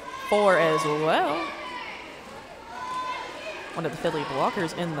 looks like 4 as well. One of the Philly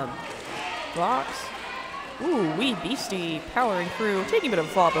blockers in the box. Ooh, Wee Beastie powering through, taking a bit of a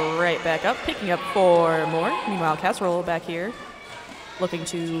fall, but right back up, picking up 4 more. Meanwhile, Casserole back here, looking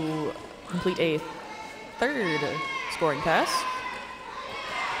to complete a 3rd scoring pass.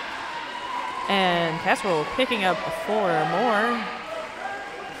 And Casserole picking up 4 more.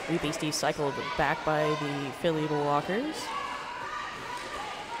 Wee Beastie cycled back by the Philly blockers.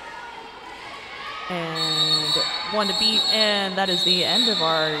 And 1 to beat, and that is the end of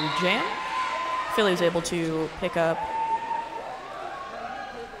our jam. Philly was able to pick up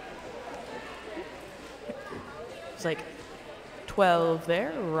it's like 12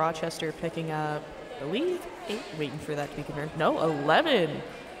 there. Rochester picking up, I believe, 8. Waiting for that to be confirmed. No, 11.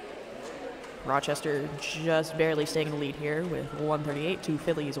 Rochester just barely staying in the lead here with 138 to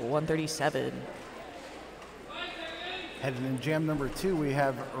Philly's 137. Heading in jam number 2, we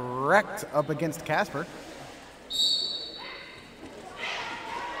have Wrecked up against Casper.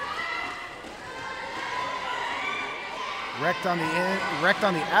 Wrecked on the in, Wrecked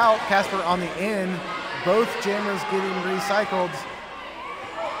on the out, Casper on the in. Both jammers getting recycled.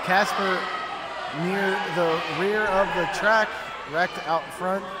 Casper near the rear of the track, Wrecked out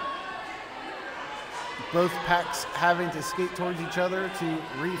front. Both packs having to skate towards each other to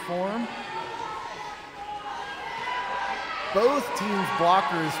reform. Both teams'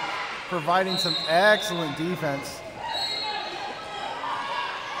 blockers providing some excellent defense.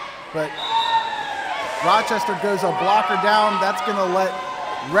 But Rochester goes a blocker down. That's going to let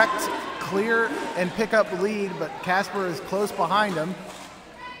Wrecked clear and pick up the lead, but Casper is close behind him.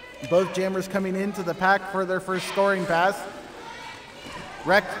 Both jammers coming into the pack for their first scoring pass.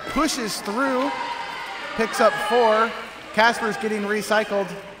 Rec pushes through, picks up 4. Casper's getting recycled.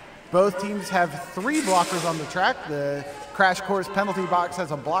 Both teams have 3 blockers on the track. The Crash Course penalty box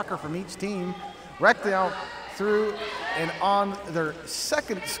has a blocker from each team. Rec now through and on their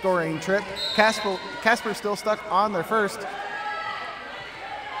second scoring trip. Casper still stuck on their first.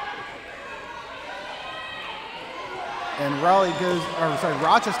 And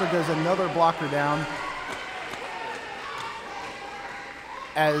Rochester goes another blocker down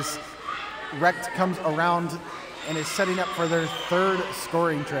as Rect comes around and is setting up for their third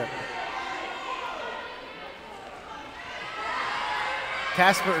scoring trip.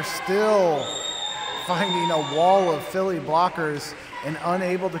 Casper still finding a wall of Philly blockers and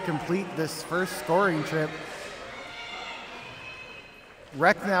unable to complete this first scoring trip.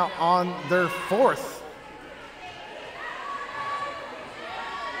 Rec now on their fourth.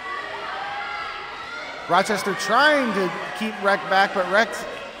 Rochester trying to keep Rec back, but Rec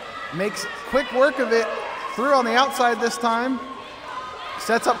makes quick work of it. Through on the outside this time.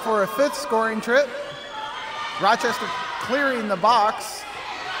 Sets up for a 5th scoring trip. Rochester clearing the box.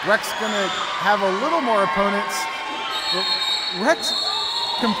 Rec's gonna have a little more opponents. Rec's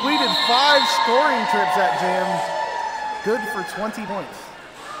completed 5 scoring trips at Jam. Good for 20 points.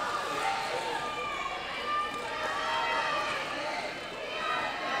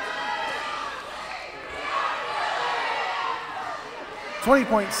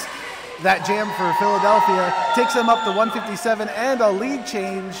 .20 that jam for Philadelphia takes them up to 157 and a lead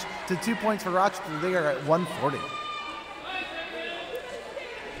change to 2 points for Rochester. They are at 140.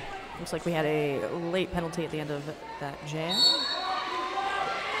 Looks like we had a late penalty at the end of that jam.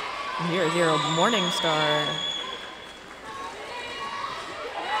 0-0 Morningstar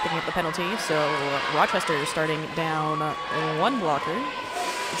picking up the penalty. So Rochester starting down 1 blocker.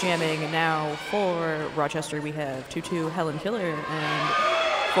 Jamming now for Rochester, we have 2-2 Helen Killer, and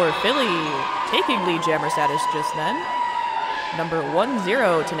for Philly, taking lead jammer status just then, number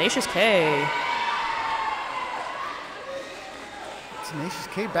 10 Tenacious K. Tenacious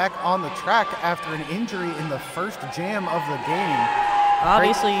K back on the track after an injury in the first jam of the game.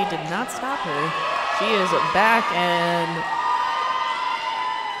 Obviously did not stop her. She is back and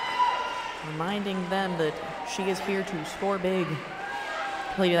reminding them that she is here to score big.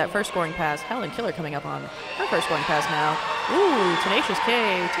 Completing that first scoring pass. Helen Killer coming up on her first scoring pass now. Ooh, Tenacious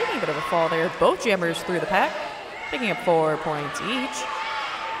K taking a bit of a fall there. Both jammers through the pack, picking up 4 points each.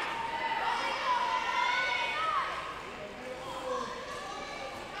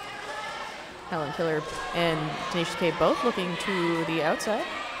 Helen Killer and Tenacious K both looking to the outside.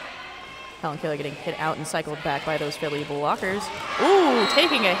 Helen Killer getting hit out and cycled back by those Philly blockers. Ooh,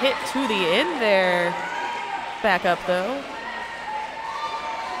 taking a hit to the end there. Back up though.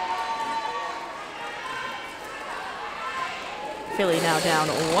 Philly now down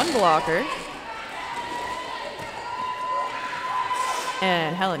 1 blocker.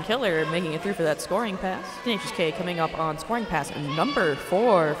 And Helen Killer making it through for that scoring pass. Tenacious K coming up on scoring pass number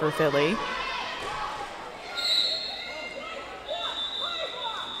 4 for Philly.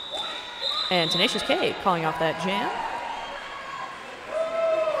 And Tenacious K calling off that jam.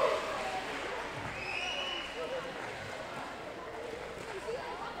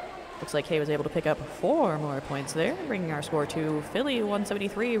 Looks like K was able to pick up 4 more points there, bringing our score to Philly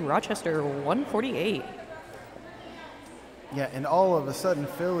 173, Rochester 148. Yeah, and all of a sudden,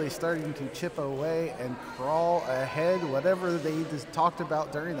 Philly starting to chip away and crawl ahead. Whatever they just talked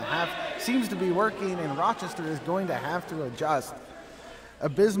about during the half seems to be working, and Rochester is going to have to adjust.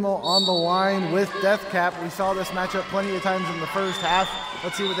 Abysmal on the line with Deathcap. We saw this matchup plenty of times in the first half.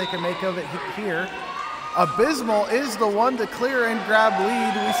 Let's see what they can make of it here. Abysmal is the one to clear and grab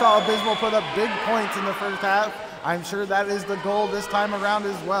lead. We saw Abysmal put up big points in the first half. I'm sure that is the goal this time around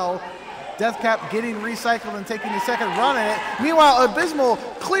as well. Deathcap getting recycled and taking the second run at it. Meanwhile, Abysmal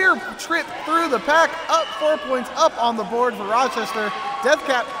clear trip through the pack, up 4 points up on the board for Rochester.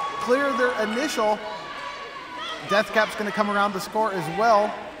 Deathcap clear their initial. Deathcap's going to come around the score as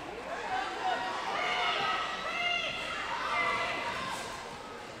well.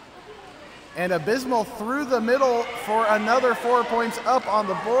 And Abysmal through the middle for another 4 points up on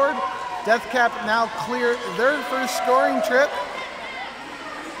the board. Deathcap now clear their first scoring trip.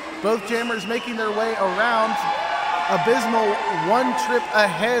 Both jammers making their way around. Abysmal 1 trip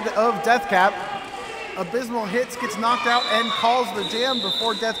ahead of Deathcap. Abysmal hits, gets knocked out, and calls the jam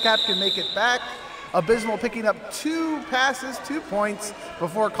before Deathcap can make it back. Abysmal picking up 2 passes, 2 points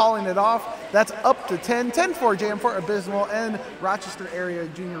before calling it off. That's up to 10. 10-4 jam for Abysmal and Rochester Area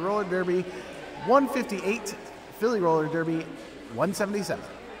Junior Roller Derby. 158, Philly Roller Derby, 177.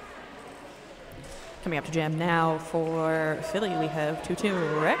 Coming up to jam now for Philly, we have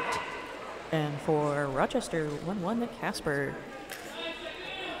 2-2 Wrecked. And for Rochester, 1-1 Casper.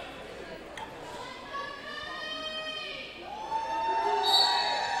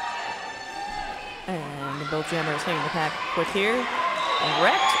 And both jammers hitting the pack quick here.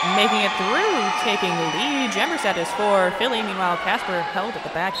 Wrecked making it through, taking lead. Jammer status for Philly. Meanwhile, Casper held at the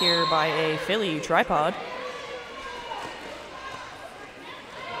back here by a Philly tripod.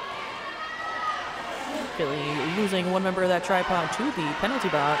 Philly losing one member of that tripod to the penalty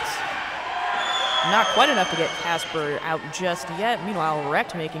box. Not quite enough to get Casper out just yet. Meanwhile,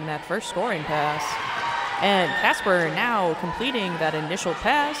 Wrecked making that first scoring pass. And Casper now completing that initial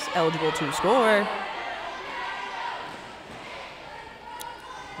pass, eligible to score.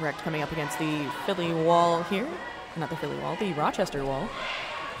 Wrecked coming up against the Philly wall here. Not the Philly wall, the Rochester wall.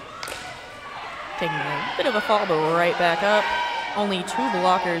 Taking a bit of a fall, but right back up. Only 2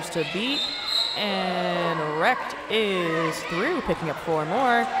 blockers to beat. And Wrecked is through, picking up 4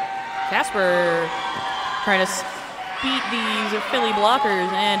 more. Casper trying to beat these Philly blockers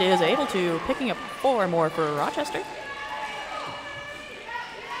and is able to, picking up 4 more for Rochester.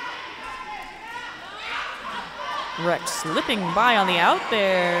 Wrecked slipping by on the out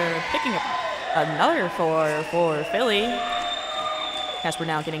there, picking up another 4 for Philly. Casper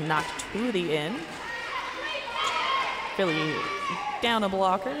now getting knocked to the in. Philly down a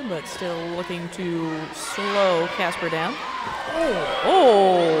blocker, but still looking to slow Casper down.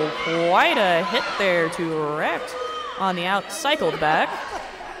 Oh, quite a hit there to Wrecked on the out, cycled back.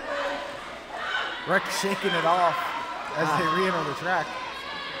 Wrecked shaking it off as they re-enter the track.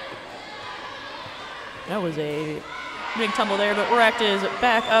 That was a big tumble there, but Wrecked is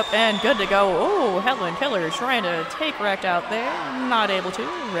back up and good to go. Oh, Helen Killer trying to take Wrecked out there, not able to.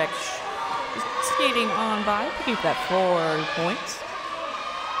 Wrecked skating on by, picking up that 4 points.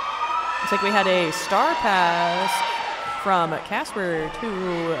 Looks like we had a star pass from Casper to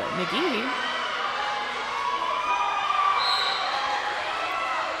McGee.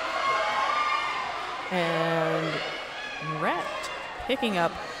 And Wrecked picking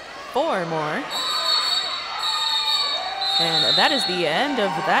up 4 more. And that is the end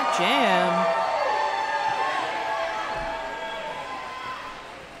of that jam.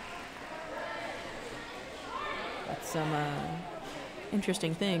 That's some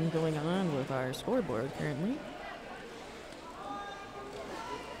interesting thing going on with our scoreboard currently.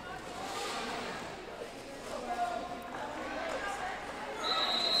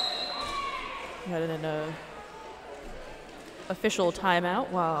 Got an official timeout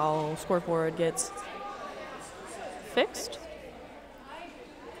while scoreboard gets fixed.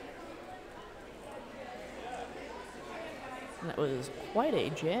 And that was quite a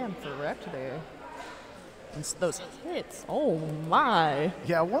jam for Wrecked there. And those hits, oh my.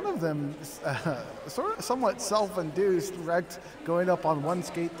 Yeah, one of them somewhat self-induced. Wrecked going up on one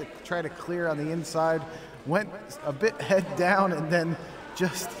skate to try to clear on the inside, went a bit head down, and then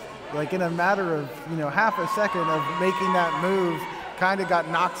just like in a matter of half a second of making that move, kind of got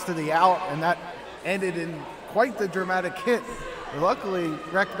knocked to the out, and that ended in quite the dramatic hit. Luckily,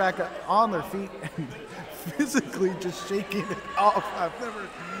 Wrecked back on their feet and physically just shaking it off. I've never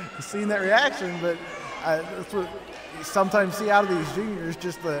seen that reaction, but that's what you sometimes see out of these juniors,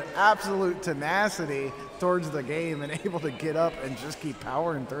 just the absolute tenacity towards the game and able to get up and just keep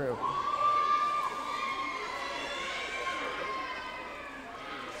powering through.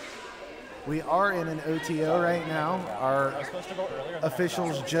 We are in an OTO right now. Our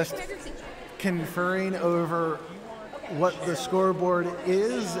officials just conferring over what the scoreboard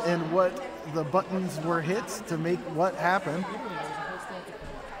is and what the buttons were hit to make what happen.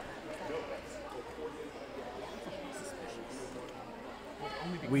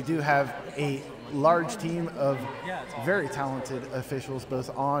 We do have a large team of very talented officials,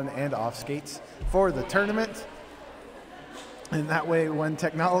 both on and off skates, for the tournament. And that way, when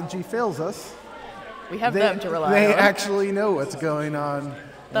technology fails us, we have them to rely on. They actually know what's going on.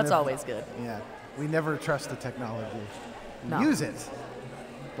 That's always good. Yeah, we never trust the technology. We No. use it,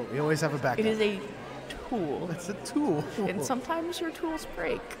 but we always have a backup. It is a tool. It's a tool. And sometimes your tools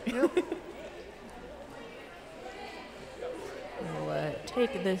break. Yep. We'll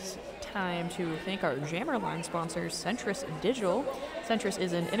take this time to thank our Jammer Line sponsors, Centris Digital. Centris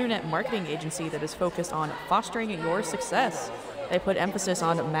is an internet marketing agency that is focused on fostering your success. They put emphasis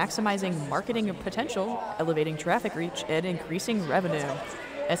on maximizing marketing potential, elevating traffic reach, and increasing revenue.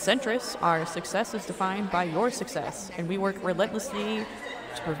 At Centris, our success is defined by your success, and we work relentlessly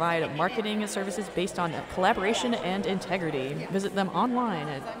to provide marketing services based on collaboration and integrity. Visit them online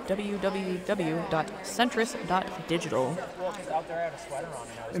at www.centris.digital.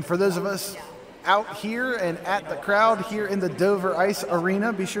 And for those of us out here and at the crowd here in the Dover Ice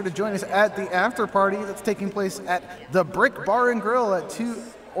Arena. Be sure to join us at the after party that's taking place at the Brick Bar and Grill at 2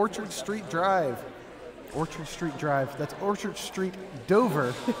 Orchard Street Drive. Orchard Street Drive. That's Orchard Street,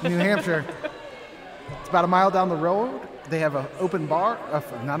 Dover, New Hampshire. It's about a mile down the road. They have an open bar,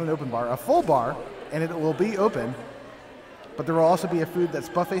 not an open bar, a full bar, and it will be open. But there will also be a food that's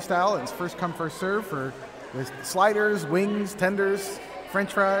buffet style, and it's first come, first serve for with sliders, wings, tenders,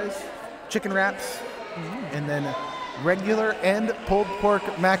 French fries, chicken wraps, and then regular and pulled pork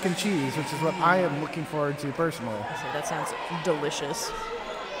mac and cheese, which is what I am looking forward to personally. That sounds delicious.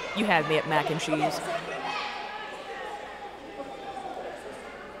 You had me at mac and cheese.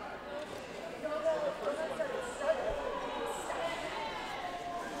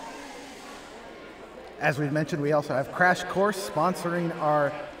 As we've mentioned, we also have Crash Course sponsoring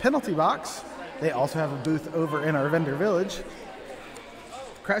our penalty box. They also have a booth over in our vendor village.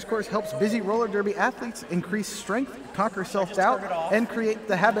 Crash Course helps busy roller derby athletes increase strength, conquer self-doubt, and create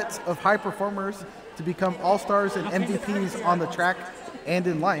the habits of high performers to become all-stars and MVPs on the track and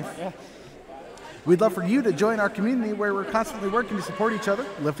in life. We'd love for you to join our community where we're constantly working to support each other,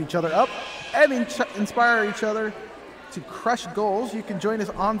 lift each other up, and inspire each other to crush goals. You can join us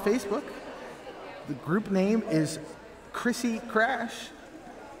on Facebook. The group name is Chrissy Crash,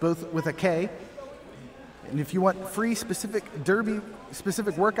 both with a K. And if you want free derby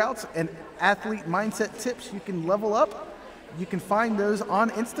specific workouts and athlete mindset tips, you can level up. You can find those on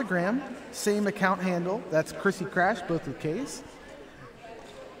Instagram, same account handle. That's Chrissy Crash, both with K's.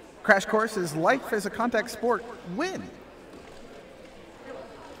 Crash Course is life as a contact sport. Win.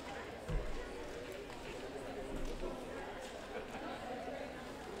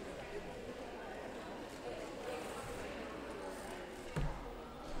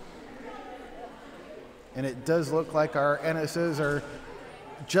 And it does look like our NSOs are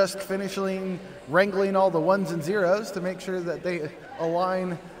just finishing wrangling all the ones and zeros to make sure that they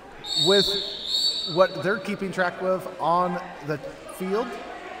align with what they're keeping track of on the field.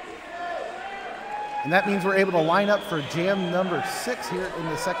 And that means we're able to line up for jam number 6 here in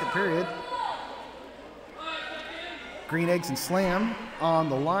the second period. Green Eggs and Slam on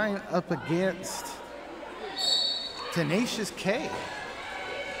the line up against Tenacious K.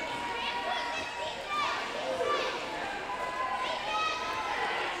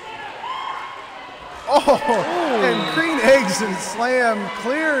 Oh, and Green Eggs and Slam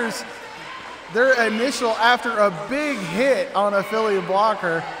clears their initial after a big hit on a Philly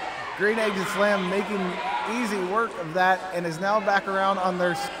blocker. Green Eggs and Slam making easy work of that and is now back around on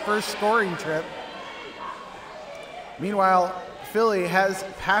their first scoring trip. Meanwhile, Philly has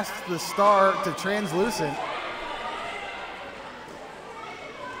passed the star to Translucent.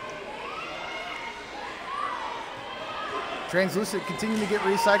 Translucent continuing to get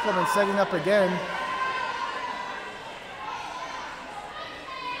recycled and setting up again.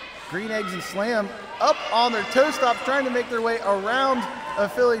 Green Eggs and Slam up on their toe stops, trying to make their way around a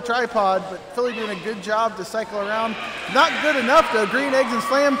Philly tripod, but Philly doing a good job to cycle around. Not good enough though. Green Eggs and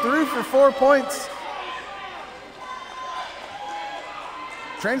Slam through for 4 points.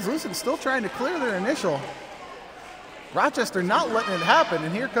 Translucent still trying to clear their initial. Rochester not letting it happen,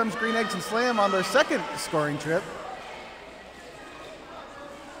 and here comes Green Eggs and Slam on their second scoring trip.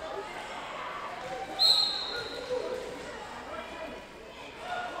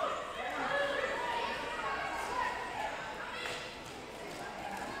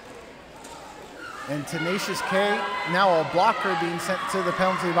 And Tenacious K, now a blocker being sent to the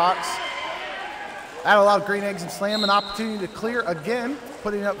penalty box. That allowed Green Eggs and Slam an opportunity to clear again,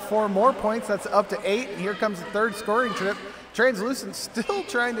 putting up 4 more points. That's up to 8. And here comes the third scoring trip. Translucent still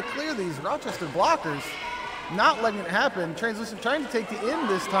trying to clear these Rochester blockers, not letting it happen. Translucent trying to take the in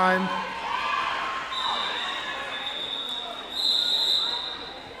this time.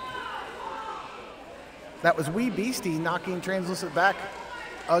 That was Wee Beastie knocking Translucent back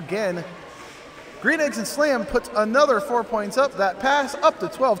again. Green Eggs and Slam puts another 4 points up. That pass up to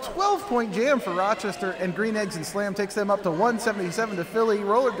 12. 12-point jam for Rochester, and Green Eggs and Slam takes them up to 177 to Philly.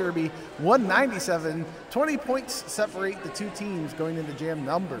 Roller Derby 197. 20 points separate the two teams going into jam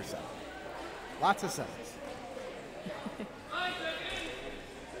number 7. Lots of sevens.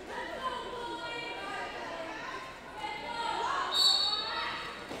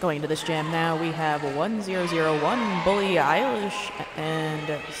 Going into this jam now, we have 1001 Bully Eilish and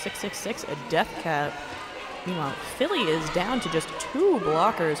 666 a Death Cap. Meanwhile, Philly is down to just 2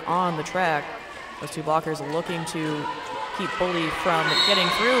 blockers on the track. Those 2 blockers looking to keep Bully from getting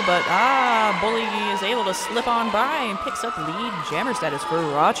through, but Bully is able to slip on by and picks up lead jammer status for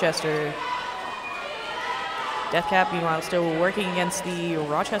Rochester. Death Cap, meanwhile, still working against the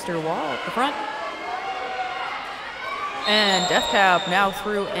Rochester wall at the front. And Death Cap now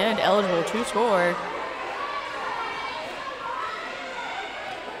through and eligible to score.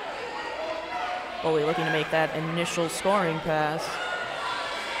 Bully looking to make that initial scoring pass.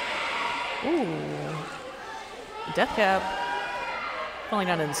 Ooh. Death Cap falling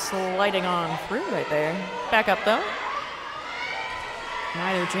down and sliding on through right there. Back up though.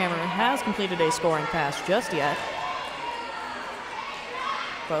 Neither jammer has completed a scoring pass just yet.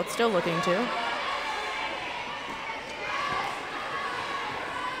 Both still looking to.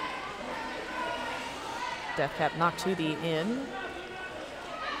 Death Cap knocked to the in.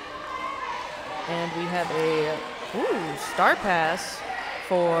 And we have a star pass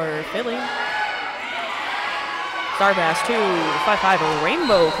for Philly. Star pass to 5-5, a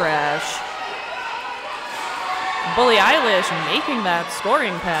Rainbow Crash. Bully Eilish making that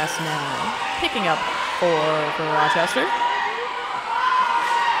scoring pass now. Picking up for Rochester.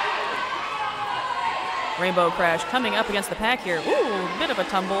 Rainbow Crash coming up against the pack here. Ooh, bit of a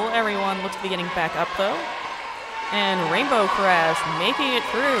tumble. Everyone looks to be getting back up though. And Rainbow Crash making it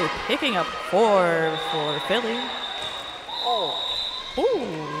through, picking up for Philly. Oh.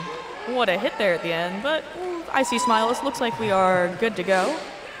 Ooh, what a hit there at the end, but Icy Smiles, looks like we are good to go.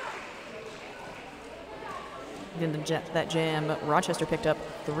 In that jam, Rochester picked up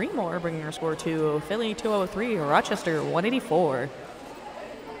 3 more, bringing our score to Philly 203, Rochester 184.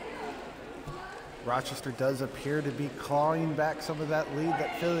 Rochester does appear to be clawing back some of that lead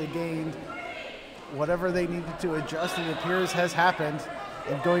that Philly gained. Whatever they needed to adjust, it appears, has happened.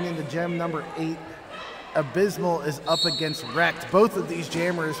 And going into gem number 8, Abysmal is up against Wrecked. Both of these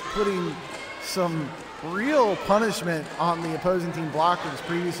jammers putting some real punishment on the opposing team blockers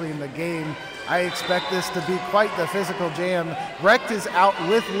previously in the game. I expect this to be quite the physical jam. Wrecked is out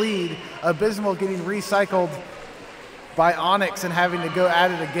with lead. Abysmal getting recycled by Onyx and having to go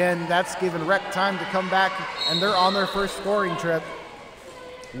at it again. That's given Wrecked time to come back, and they're on their first scoring trip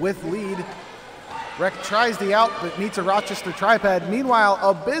with lead. Wrecked tries the out, but meets a Rochester tripod. Meanwhile,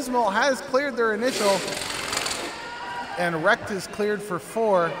 Abysmal has cleared their initial, and Wrecked is cleared for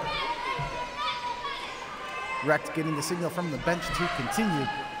 4. Wrecked getting the signal from the bench to continue.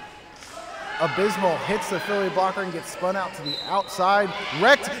 Abysmal hits the Philly blocker and gets spun out to the outside.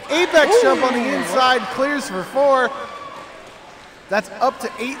 Wrecked, apex jump on the inside, clears for 4. That's up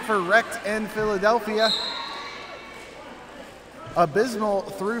to 8 for Wrecked and Philadelphia. Abysmal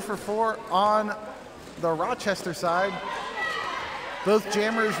through for 4 on the Rochester side. Both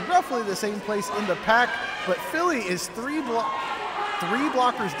jammers roughly the same place in the pack, but Philly is 3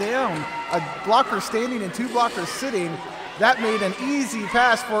 blockers down, a blocker standing and 2 blockers sitting. That made an easy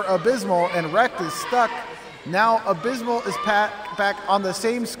pass for Abysmal, and Wrecked is stuck. Now Abysmal is back on the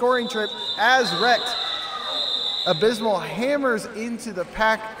same scoring trip as Wrecked. Abysmal hammers into the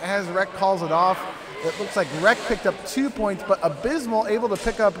pack as Wrecked calls it off. It looks like Wrecked picked up 2 points, but Abysmal able to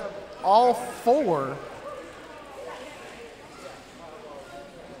pick up all 4,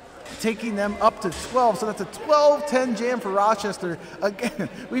 taking them up to 12. So that's a 12-10 jam for Rochester. Again,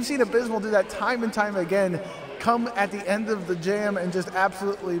 we've seen Abysmal do that time and time again, come at the end of the jam and just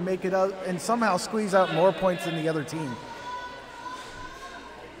absolutely make it out and somehow squeeze out more points than the other team.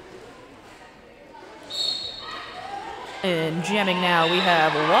 And jamming now, we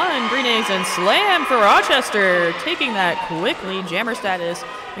have 1 Grenades and Slam for Rochester, taking that quickly, jammer status.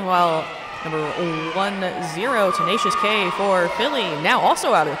 Meanwhile, number 1-0, Tenacious K for Philly, now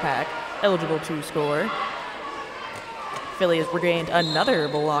also out of the pack, eligible to score. Philly has regained another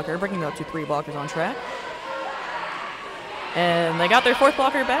blocker, bringing them up to 3 blockers on track. And they got their 4th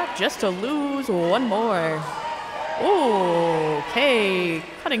blocker back just to lose 1 more. Ooh, K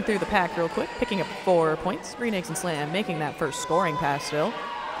cutting through the pack real quick, picking up 4 points. Grenades and Slam making that first scoring pass still.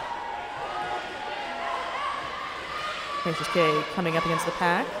 Tenacious K coming up against the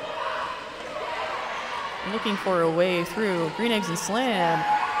pack. Looking for a way through. Green Eggs and Slam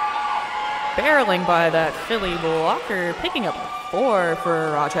barreling by that Philly blocker, picking up 4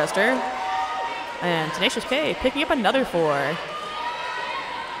 for Rochester. And Tenacious K picking up another 4.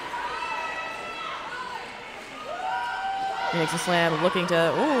 Green Eggs and Slam looking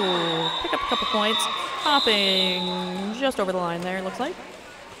to pick up a couple points. Hopping just over the line there, it looks like.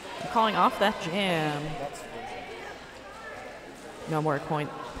 Calling off that jam. No more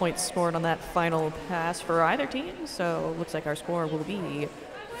points scored on that final pass for either team, so looks like our score will be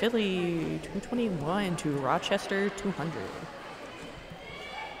Philly 221 to Rochester 200.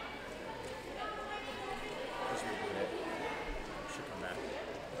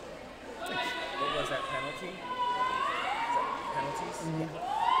 What was that penalty? Is that penalties?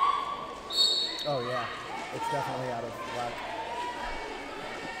 Oh yeah, it's definitely out of whack.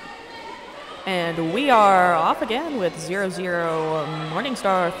 And we are off again with 0-0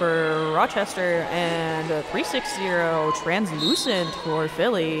 Morningstar for Rochester and 3-6-0 Translucent for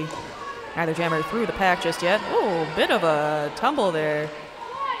Philly. Neither jammer through the pack just yet. Oh, bit of a tumble there. A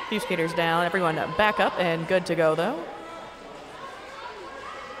few skaters down. Everyone back up and good to go, though.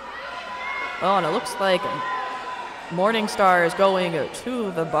 Oh, and it looks like Morningstar is going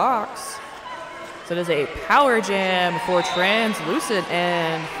to the box. So it is a power jam for Translucent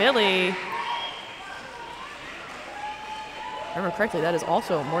and Philly. If I remember correctly, that is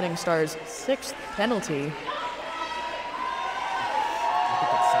also Morningstar's 6th penalty.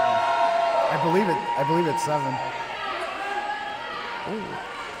 I believe it's 7. Ooh.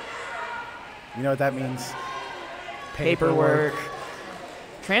 You know what that means? Paperwork.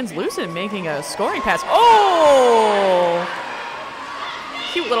 Translucent making a scoring pass. Oh!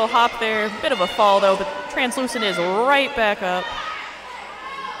 Cute little hop there. Bit of a fall, though, but Translucent is right back up.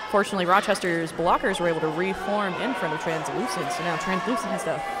 Fortunately, Rochester's blockers were able to reform in front of Translucent, so now Translucent has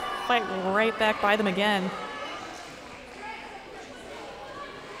to fight right back by them again.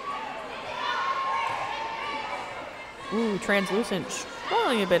 Ooh, Translucent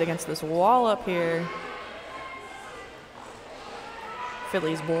struggling a bit against this wall up here.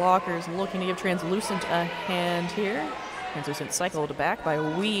 Philly's blockers looking to give Translucent a hand here. Translucent cycled back by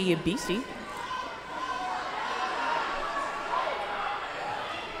Wee Beastie.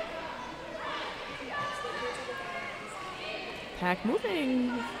 Pack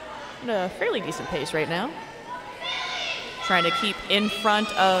moving at a fairly decent pace right now. Trying to keep in front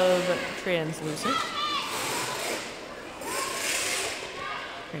of Translucent.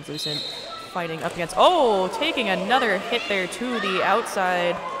 Translucent fighting up against, oh, taking another hit there to the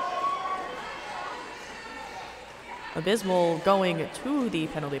outside. Abysmal going to the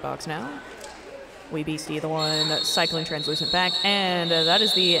penalty box now. Wee Beastie, the one cycling Translucent back, and that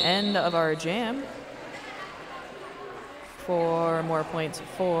is the end of our jam. 4 more points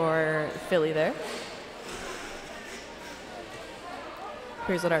for Philly there.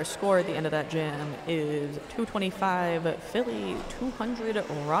 Here's that our score at the end of that jam is 225 Philly, 200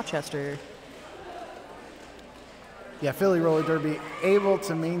 Rochester. Yeah, Philly Roller Derby able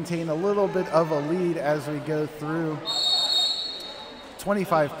to maintain a little bit of a lead as we go through.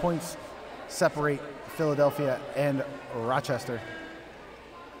 25 points separate Philadelphia and Rochester.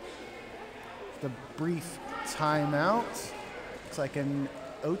 The brief timeout. It's like an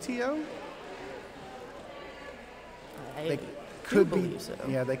OTO. They could be, so.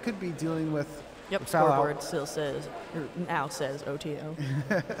 Yeah, they could be dealing with. Yep, foul scoreboard out. still says, or now says OTO.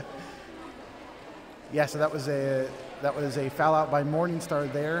 Yeah, so that was a foul out by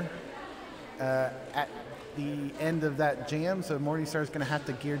Morningstar there at the end of that jam. So Morningstar is going to have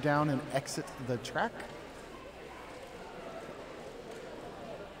to gear down and exit the track.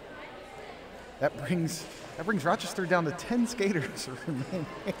 That brings Rochester down to 10 skaters remaining.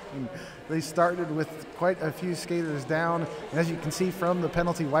 They started with quite a few skaters down. And as you can see from the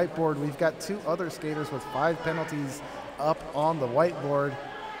penalty whiteboard, we've got 2 other skaters with 5 penalties up on the whiteboard.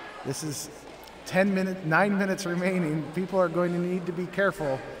 This is 9 minutes remaining. People are going to need to be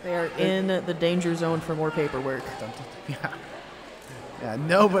careful. They are in the danger zone for more paperwork. Yeah,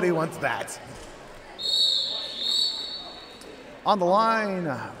 nobody wants that. On the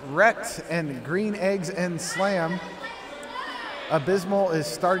line, Wrecked and Green Eggs and Slam. Abysmal is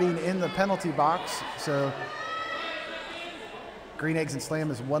starting in the penalty box, so Green Eggs and Slam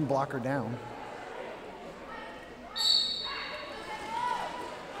is 1 blocker down.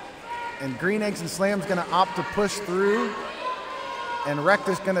 And Green Eggs and Slam's gonna opt to push through, and Wrecked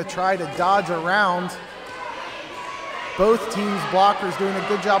is gonna try to dodge around. Both teams' blockers doing a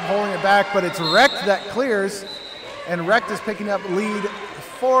good job holding it back, but it's Wrecked that clears. And Wrecked is picking up lead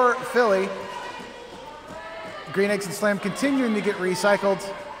for Philly. Green Eggs and Slam continuing to get recycled.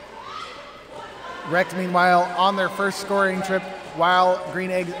 Wrecked, meanwhile, on their first scoring trip, while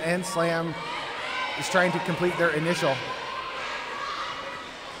Green Eggs and Slam is trying to complete their initial.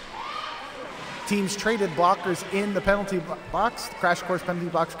 Teams traded blockers in the penalty box. The Crash Course penalty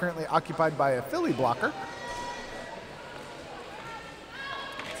box currently occupied by a Philly blocker.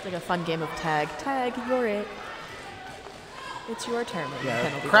 It's like a fun game of tag. Tag, you're it. It's your turn. Yeah,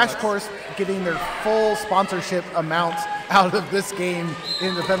 Crash Course getting their full sponsorship amount out of this game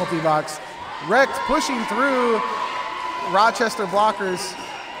in the penalty box. Wrecked pushing through Rochester blockers,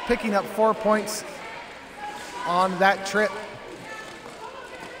 picking up 4 points on that trip.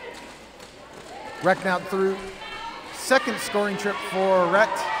 Wrecked now through second scoring trip for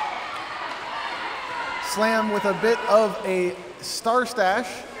Wrecked. Slam with a bit of a star stash.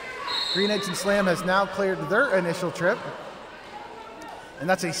 Green Eggs and Slam has now cleared their initial trip. And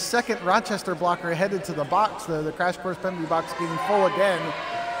that's a second Rochester blocker headed to the box, though. The Crash Course penalty box getting full again.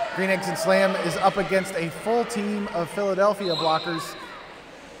 Green Eggs and Slam is up against a full team of Philadelphia blockers.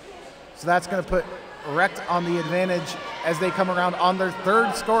 So that's going to put Wrecked on the advantage as they come around on their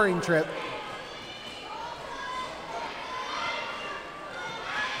third scoring trip.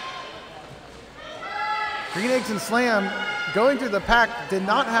 Green Eggs and Slam going through the pack did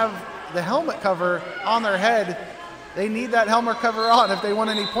not have the helmet cover on their head. They need that helmet cover on if they want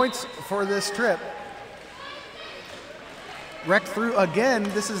any points for this trip. Wrecked through again.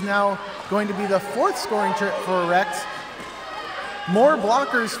 This is now going to be the fourth scoring trip for Wrecked. More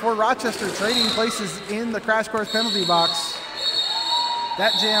blockers for Rochester trading places in the Crash Course penalty box.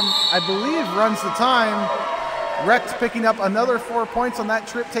 That jam, I believe, runs the time. Wrecked picking up another 4 points on that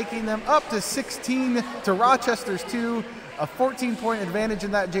trip, taking them up to 16 to Rochester's 2. A 14-point advantage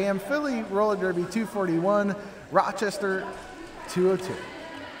in that jam. Philly Roller Derby 241, Rochester 202.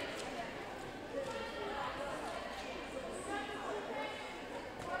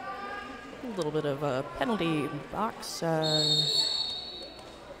 A little bit of a penalty box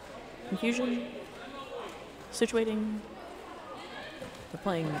confusion situating. We're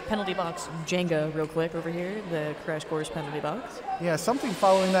playing penalty box Jenga real quick over here, the Crash Course penalty box. Yeah, something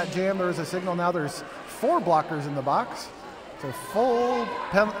following that jam. There was a signal. Now there's 4 blockers in the box. So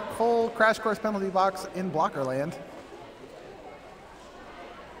full Crash Course penalty box in blocker land.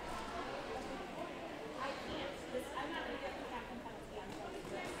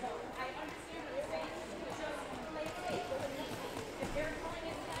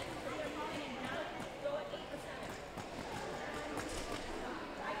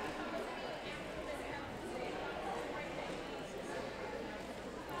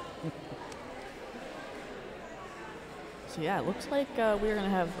 So yeah, it looks like we're going to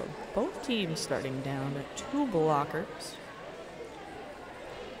have both teams starting down at 2 blockers.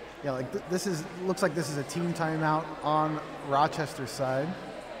 Yeah, like looks like this is a team timeout on Rochester's side.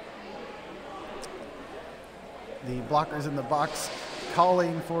 The blockers in the box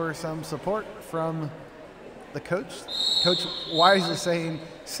calling for some support from the coach. Coach wisely saying,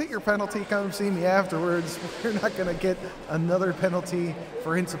 sit your penalty, come see me afterwards. We're not going to get another penalty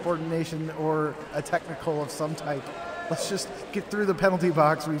for insubordination or a technical of some type. Let's just get through the penalty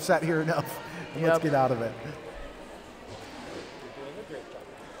box. We've sat here enough. Let's get out of it.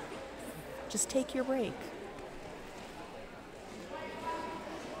 Just take your break.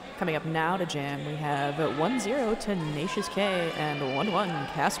 Coming up now to jam, we have 1-0 Tenacious K and 1-1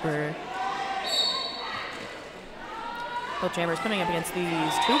 Casper. Both jammers coming up against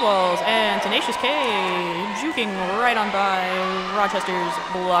these 2 balls, and Tenacious K juking right on by Rochester's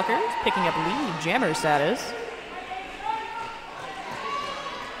blockers, picking up lead jammer status.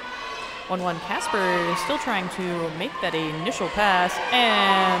 1-1 Casper still trying to make that initial pass,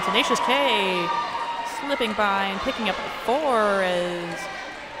 and Tenacious K slipping by and picking up 4 as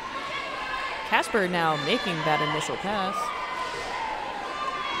Casper now making that initial pass.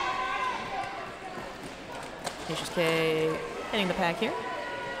 Tenacious K hitting the pack here.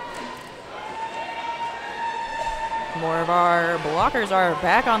 More of our blockers are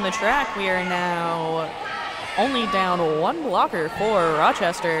back on the track. We are now only down 1 blocker for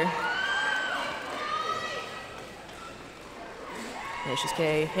Rochester. Tenacious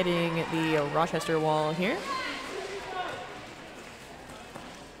K hitting the Rochester wall here.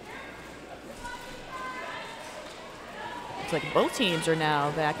 Looks like both teams are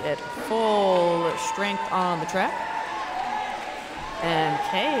now back at full strength on the track. And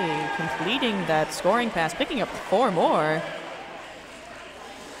K completing that scoring pass, picking up 4 more.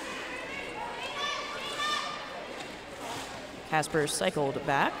 Casper cycled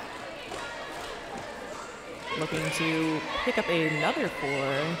back. Looking to pick up another 4.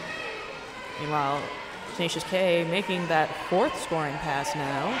 Meanwhile, Tenacious K making that 4th scoring pass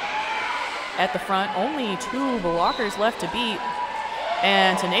now. At the front, only 2 blockers left to beat.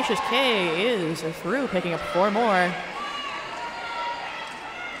 And Tenacious K is through, picking up 4 more.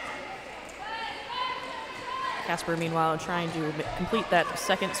 Casper, meanwhile, trying to complete that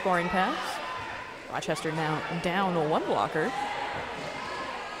 2nd scoring pass. Rochester now down 1 blocker.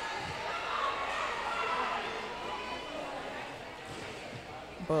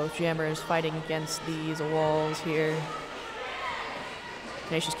 Both jammers fighting against these walls here.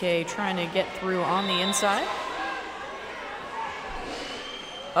 Tenacious K trying to get through on the inside.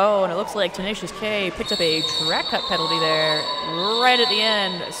 Oh, and it looks like Tenacious K picked up a track cut penalty there right at the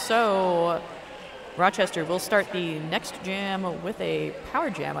end. So Rochester will start the next jam with a power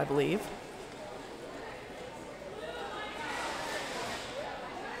jam, I believe.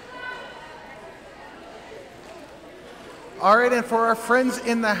 All right, and for our friends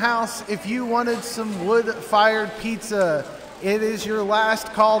in the house, if you wanted some wood-fired pizza, it is your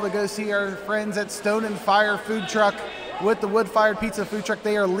last call to go see our friends at Stone and Fire Food Truck with the wood-fired pizza food truck.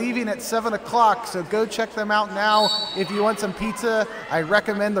 They are leaving at 7 o'clock, so go check them out now. If you want some pizza, I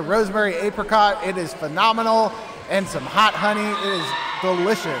recommend the rosemary apricot. It is phenomenal, and some hot honey. It is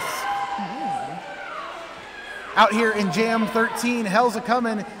delicious. Out here in Jam 13, Hell's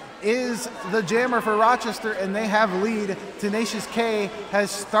A-Comin' is the jammer for Rochester, and they have lead. Tenacious K has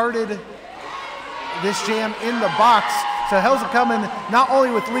started this jam in the box. So Hell's A-Comin' not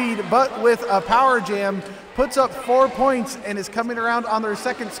only with lead, but with a power jam, puts up 4 points and is coming around on their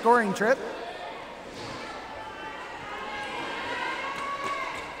second scoring trip.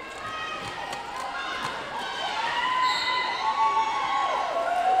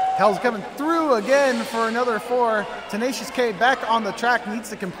 Hell's coming through again for another 4. Tenacious K back on the track, needs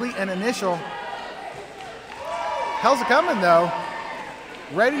to complete an initial. Hell's coming though,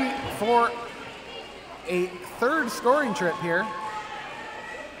 ready for a third scoring trip here.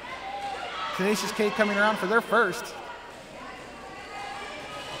 Tenacious K coming around for their first.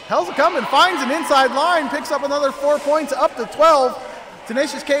 Hell's coming, finds an inside line, picks up another 4 points, up to 12.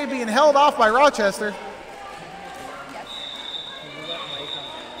 Tenacious K being held off by Rochester.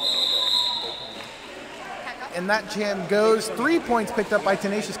 And that jam goes. 3 points picked up by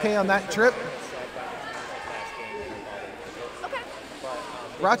Tenacious K on that trip. Okay.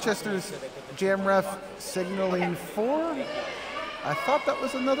 Rochester's jam ref signaling 4. I thought that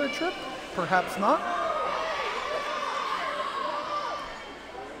was another trip. Perhaps not.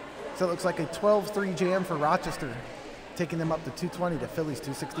 So it looks like a 12-3 jam for Rochester, taking them up to 220 to Philly's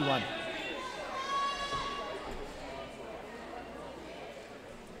 261.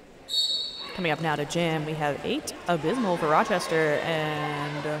 Coming up now to jam, we have 8 Abysmal for Rochester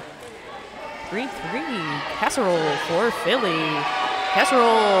and 3-3 Casserole for Philly.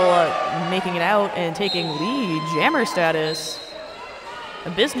 Casserole making it out and taking lead, jammer status.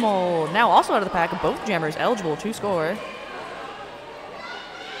 Abysmal now also out of the pack, both jammers eligible to score.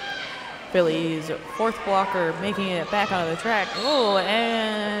 Philly's fourth blocker making it back onto the track. Oh,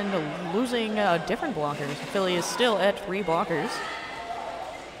 and losing different blockers. Philly is still at 3 blockers.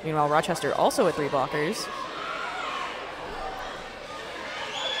 Meanwhile, Rochester also at 3 blockers.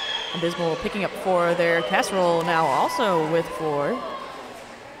 Abysmal picking up 4 there. Casserole now also with 4.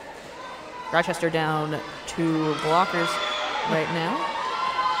 Rochester down 2 blockers right now.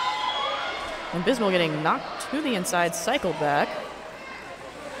 Abysmal getting knocked to the inside, cycled back.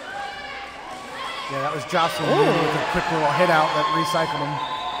 Yeah, that was Jocelyn with a quick little hit out that recycled him.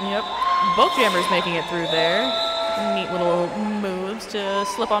 Yep, both jammers making it through there. Neat little moves to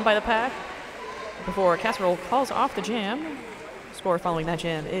slip on by the pack before Casserole calls off the jam. Score following that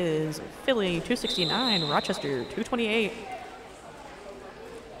jam is Philly 269, Rochester 228.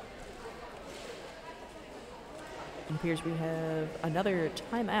 It appears we have another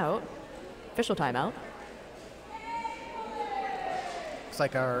timeout, official timeout. Looks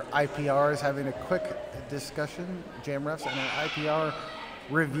like our IPR is having a quick discussion, jam refs and our IPR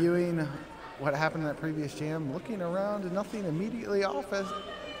reviewing what happened in that previous jam, looking around, nothing immediately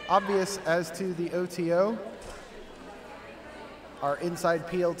obvious as to the OTO. Our inside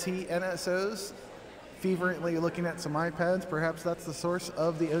PLT NSOs fervently looking at some iPads. Perhaps that's the source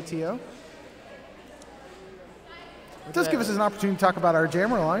of the OTO. It does give us an opportunity to talk about our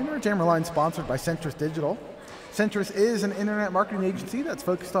Jammer Line. Our Jammer Line is sponsored by Centris Digital. Centris is an internet marketing agency that's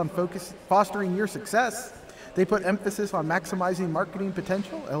focused on fostering your success. They put emphasis on maximizing marketing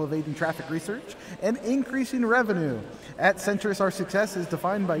potential, elevating traffic research, and increasing revenue. At Centris, our success is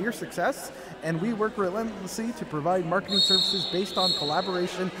defined by your success, and we work relentlessly to provide marketing services based on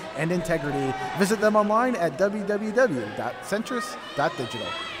collaboration and integrity. Visit them online at www.centris.digital.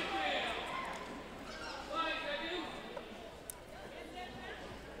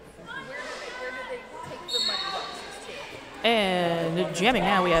 And jamming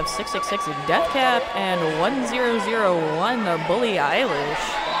now, we have 666 Deathcap and 1001 Bully Eilish.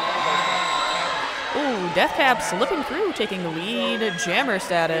 Ooh, Deathcap slipping through, taking the lead, jammer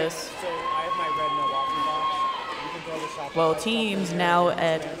status. Well, teams now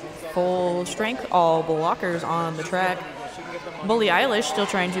at full strength, all blockers on the track. Bully Eilish still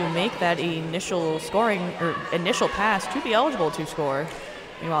trying to make that initial scoring or initial pass to be eligible to score.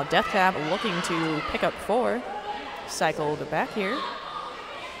 Meanwhile, Deathcap looking to pick up 4. Cycled back here.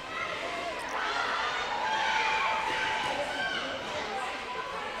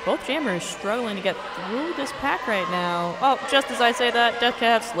 Both jammers struggling to get through this pack right now. Oh, just as I say that,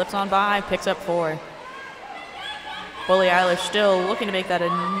 Deathcap slips on by, picks up 4. Bully Eilish still looking to make that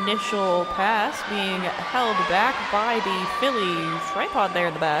initial pass, being held back by the Philly tripod there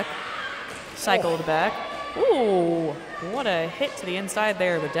in the back. Cycled back. Ooh, what a hit to the inside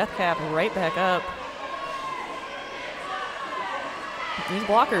there, but Deathcap right back up. These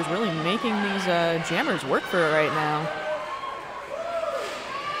blockers really making these jammers work for it right now.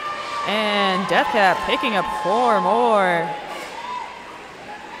 And Deathcap picking up 4 more.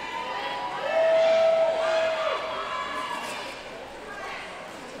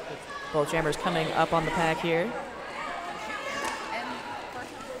 Both jammers coming up on the pack here.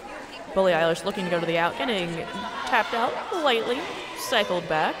 Bully Eilish looking to go to the out, getting tapped out lightly, cycled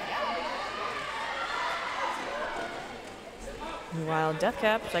back. Meanwhile,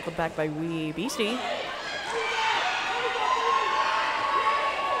 Deathcap cycled back by Wee Beastie.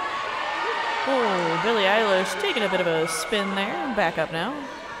 Oh, Billie Eilish taking a bit of a spin there, back up now.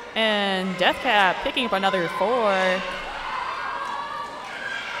 And Deathcap picking up another 4.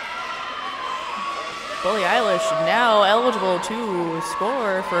 Bully Eilish now eligible to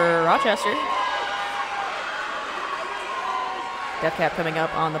score for Rochester. Deathcap coming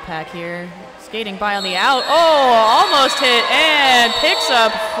up on the pack here. Skating by on the out. Oh, almost hit and picks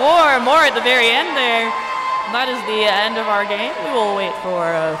up 4 more at the very end there. That is the end of our game. We will wait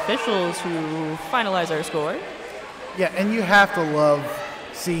for officials to finalize our score. Yeah, and you have to love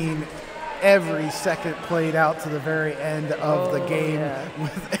seeing every second played out to the very end of the game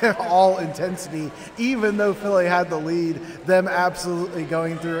with all intensity, even though Philly had the lead, them absolutely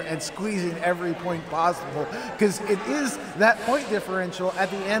going through and squeezing every point possible, because it is that point differential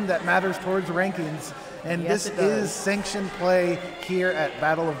at the end that matters towards rankings, and yes, this is sanctioned play here at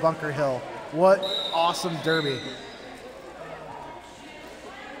Battle of Bunker Hill. What awesome derby.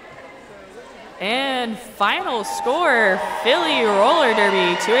 And final score, Philly Roller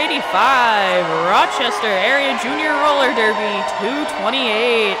Derby 285, Rochester Area Junior Roller Derby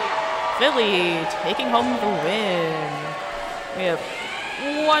 228. Philly taking home the win. We have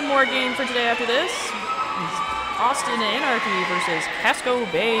one more game for today after this. It's Austin Anarchy versus Casco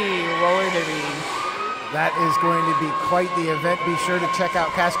Bay Roller Derby. That is going to be quite the event. Be sure to check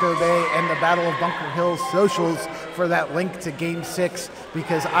out Casco Bay and the Battle of Bunker Hill socials for that link to Game 6,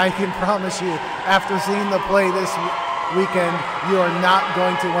 because I can promise you, after seeing the play this weekend, you are not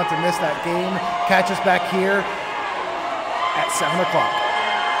going to want to miss that game. Catch us back here at 7 o'clock.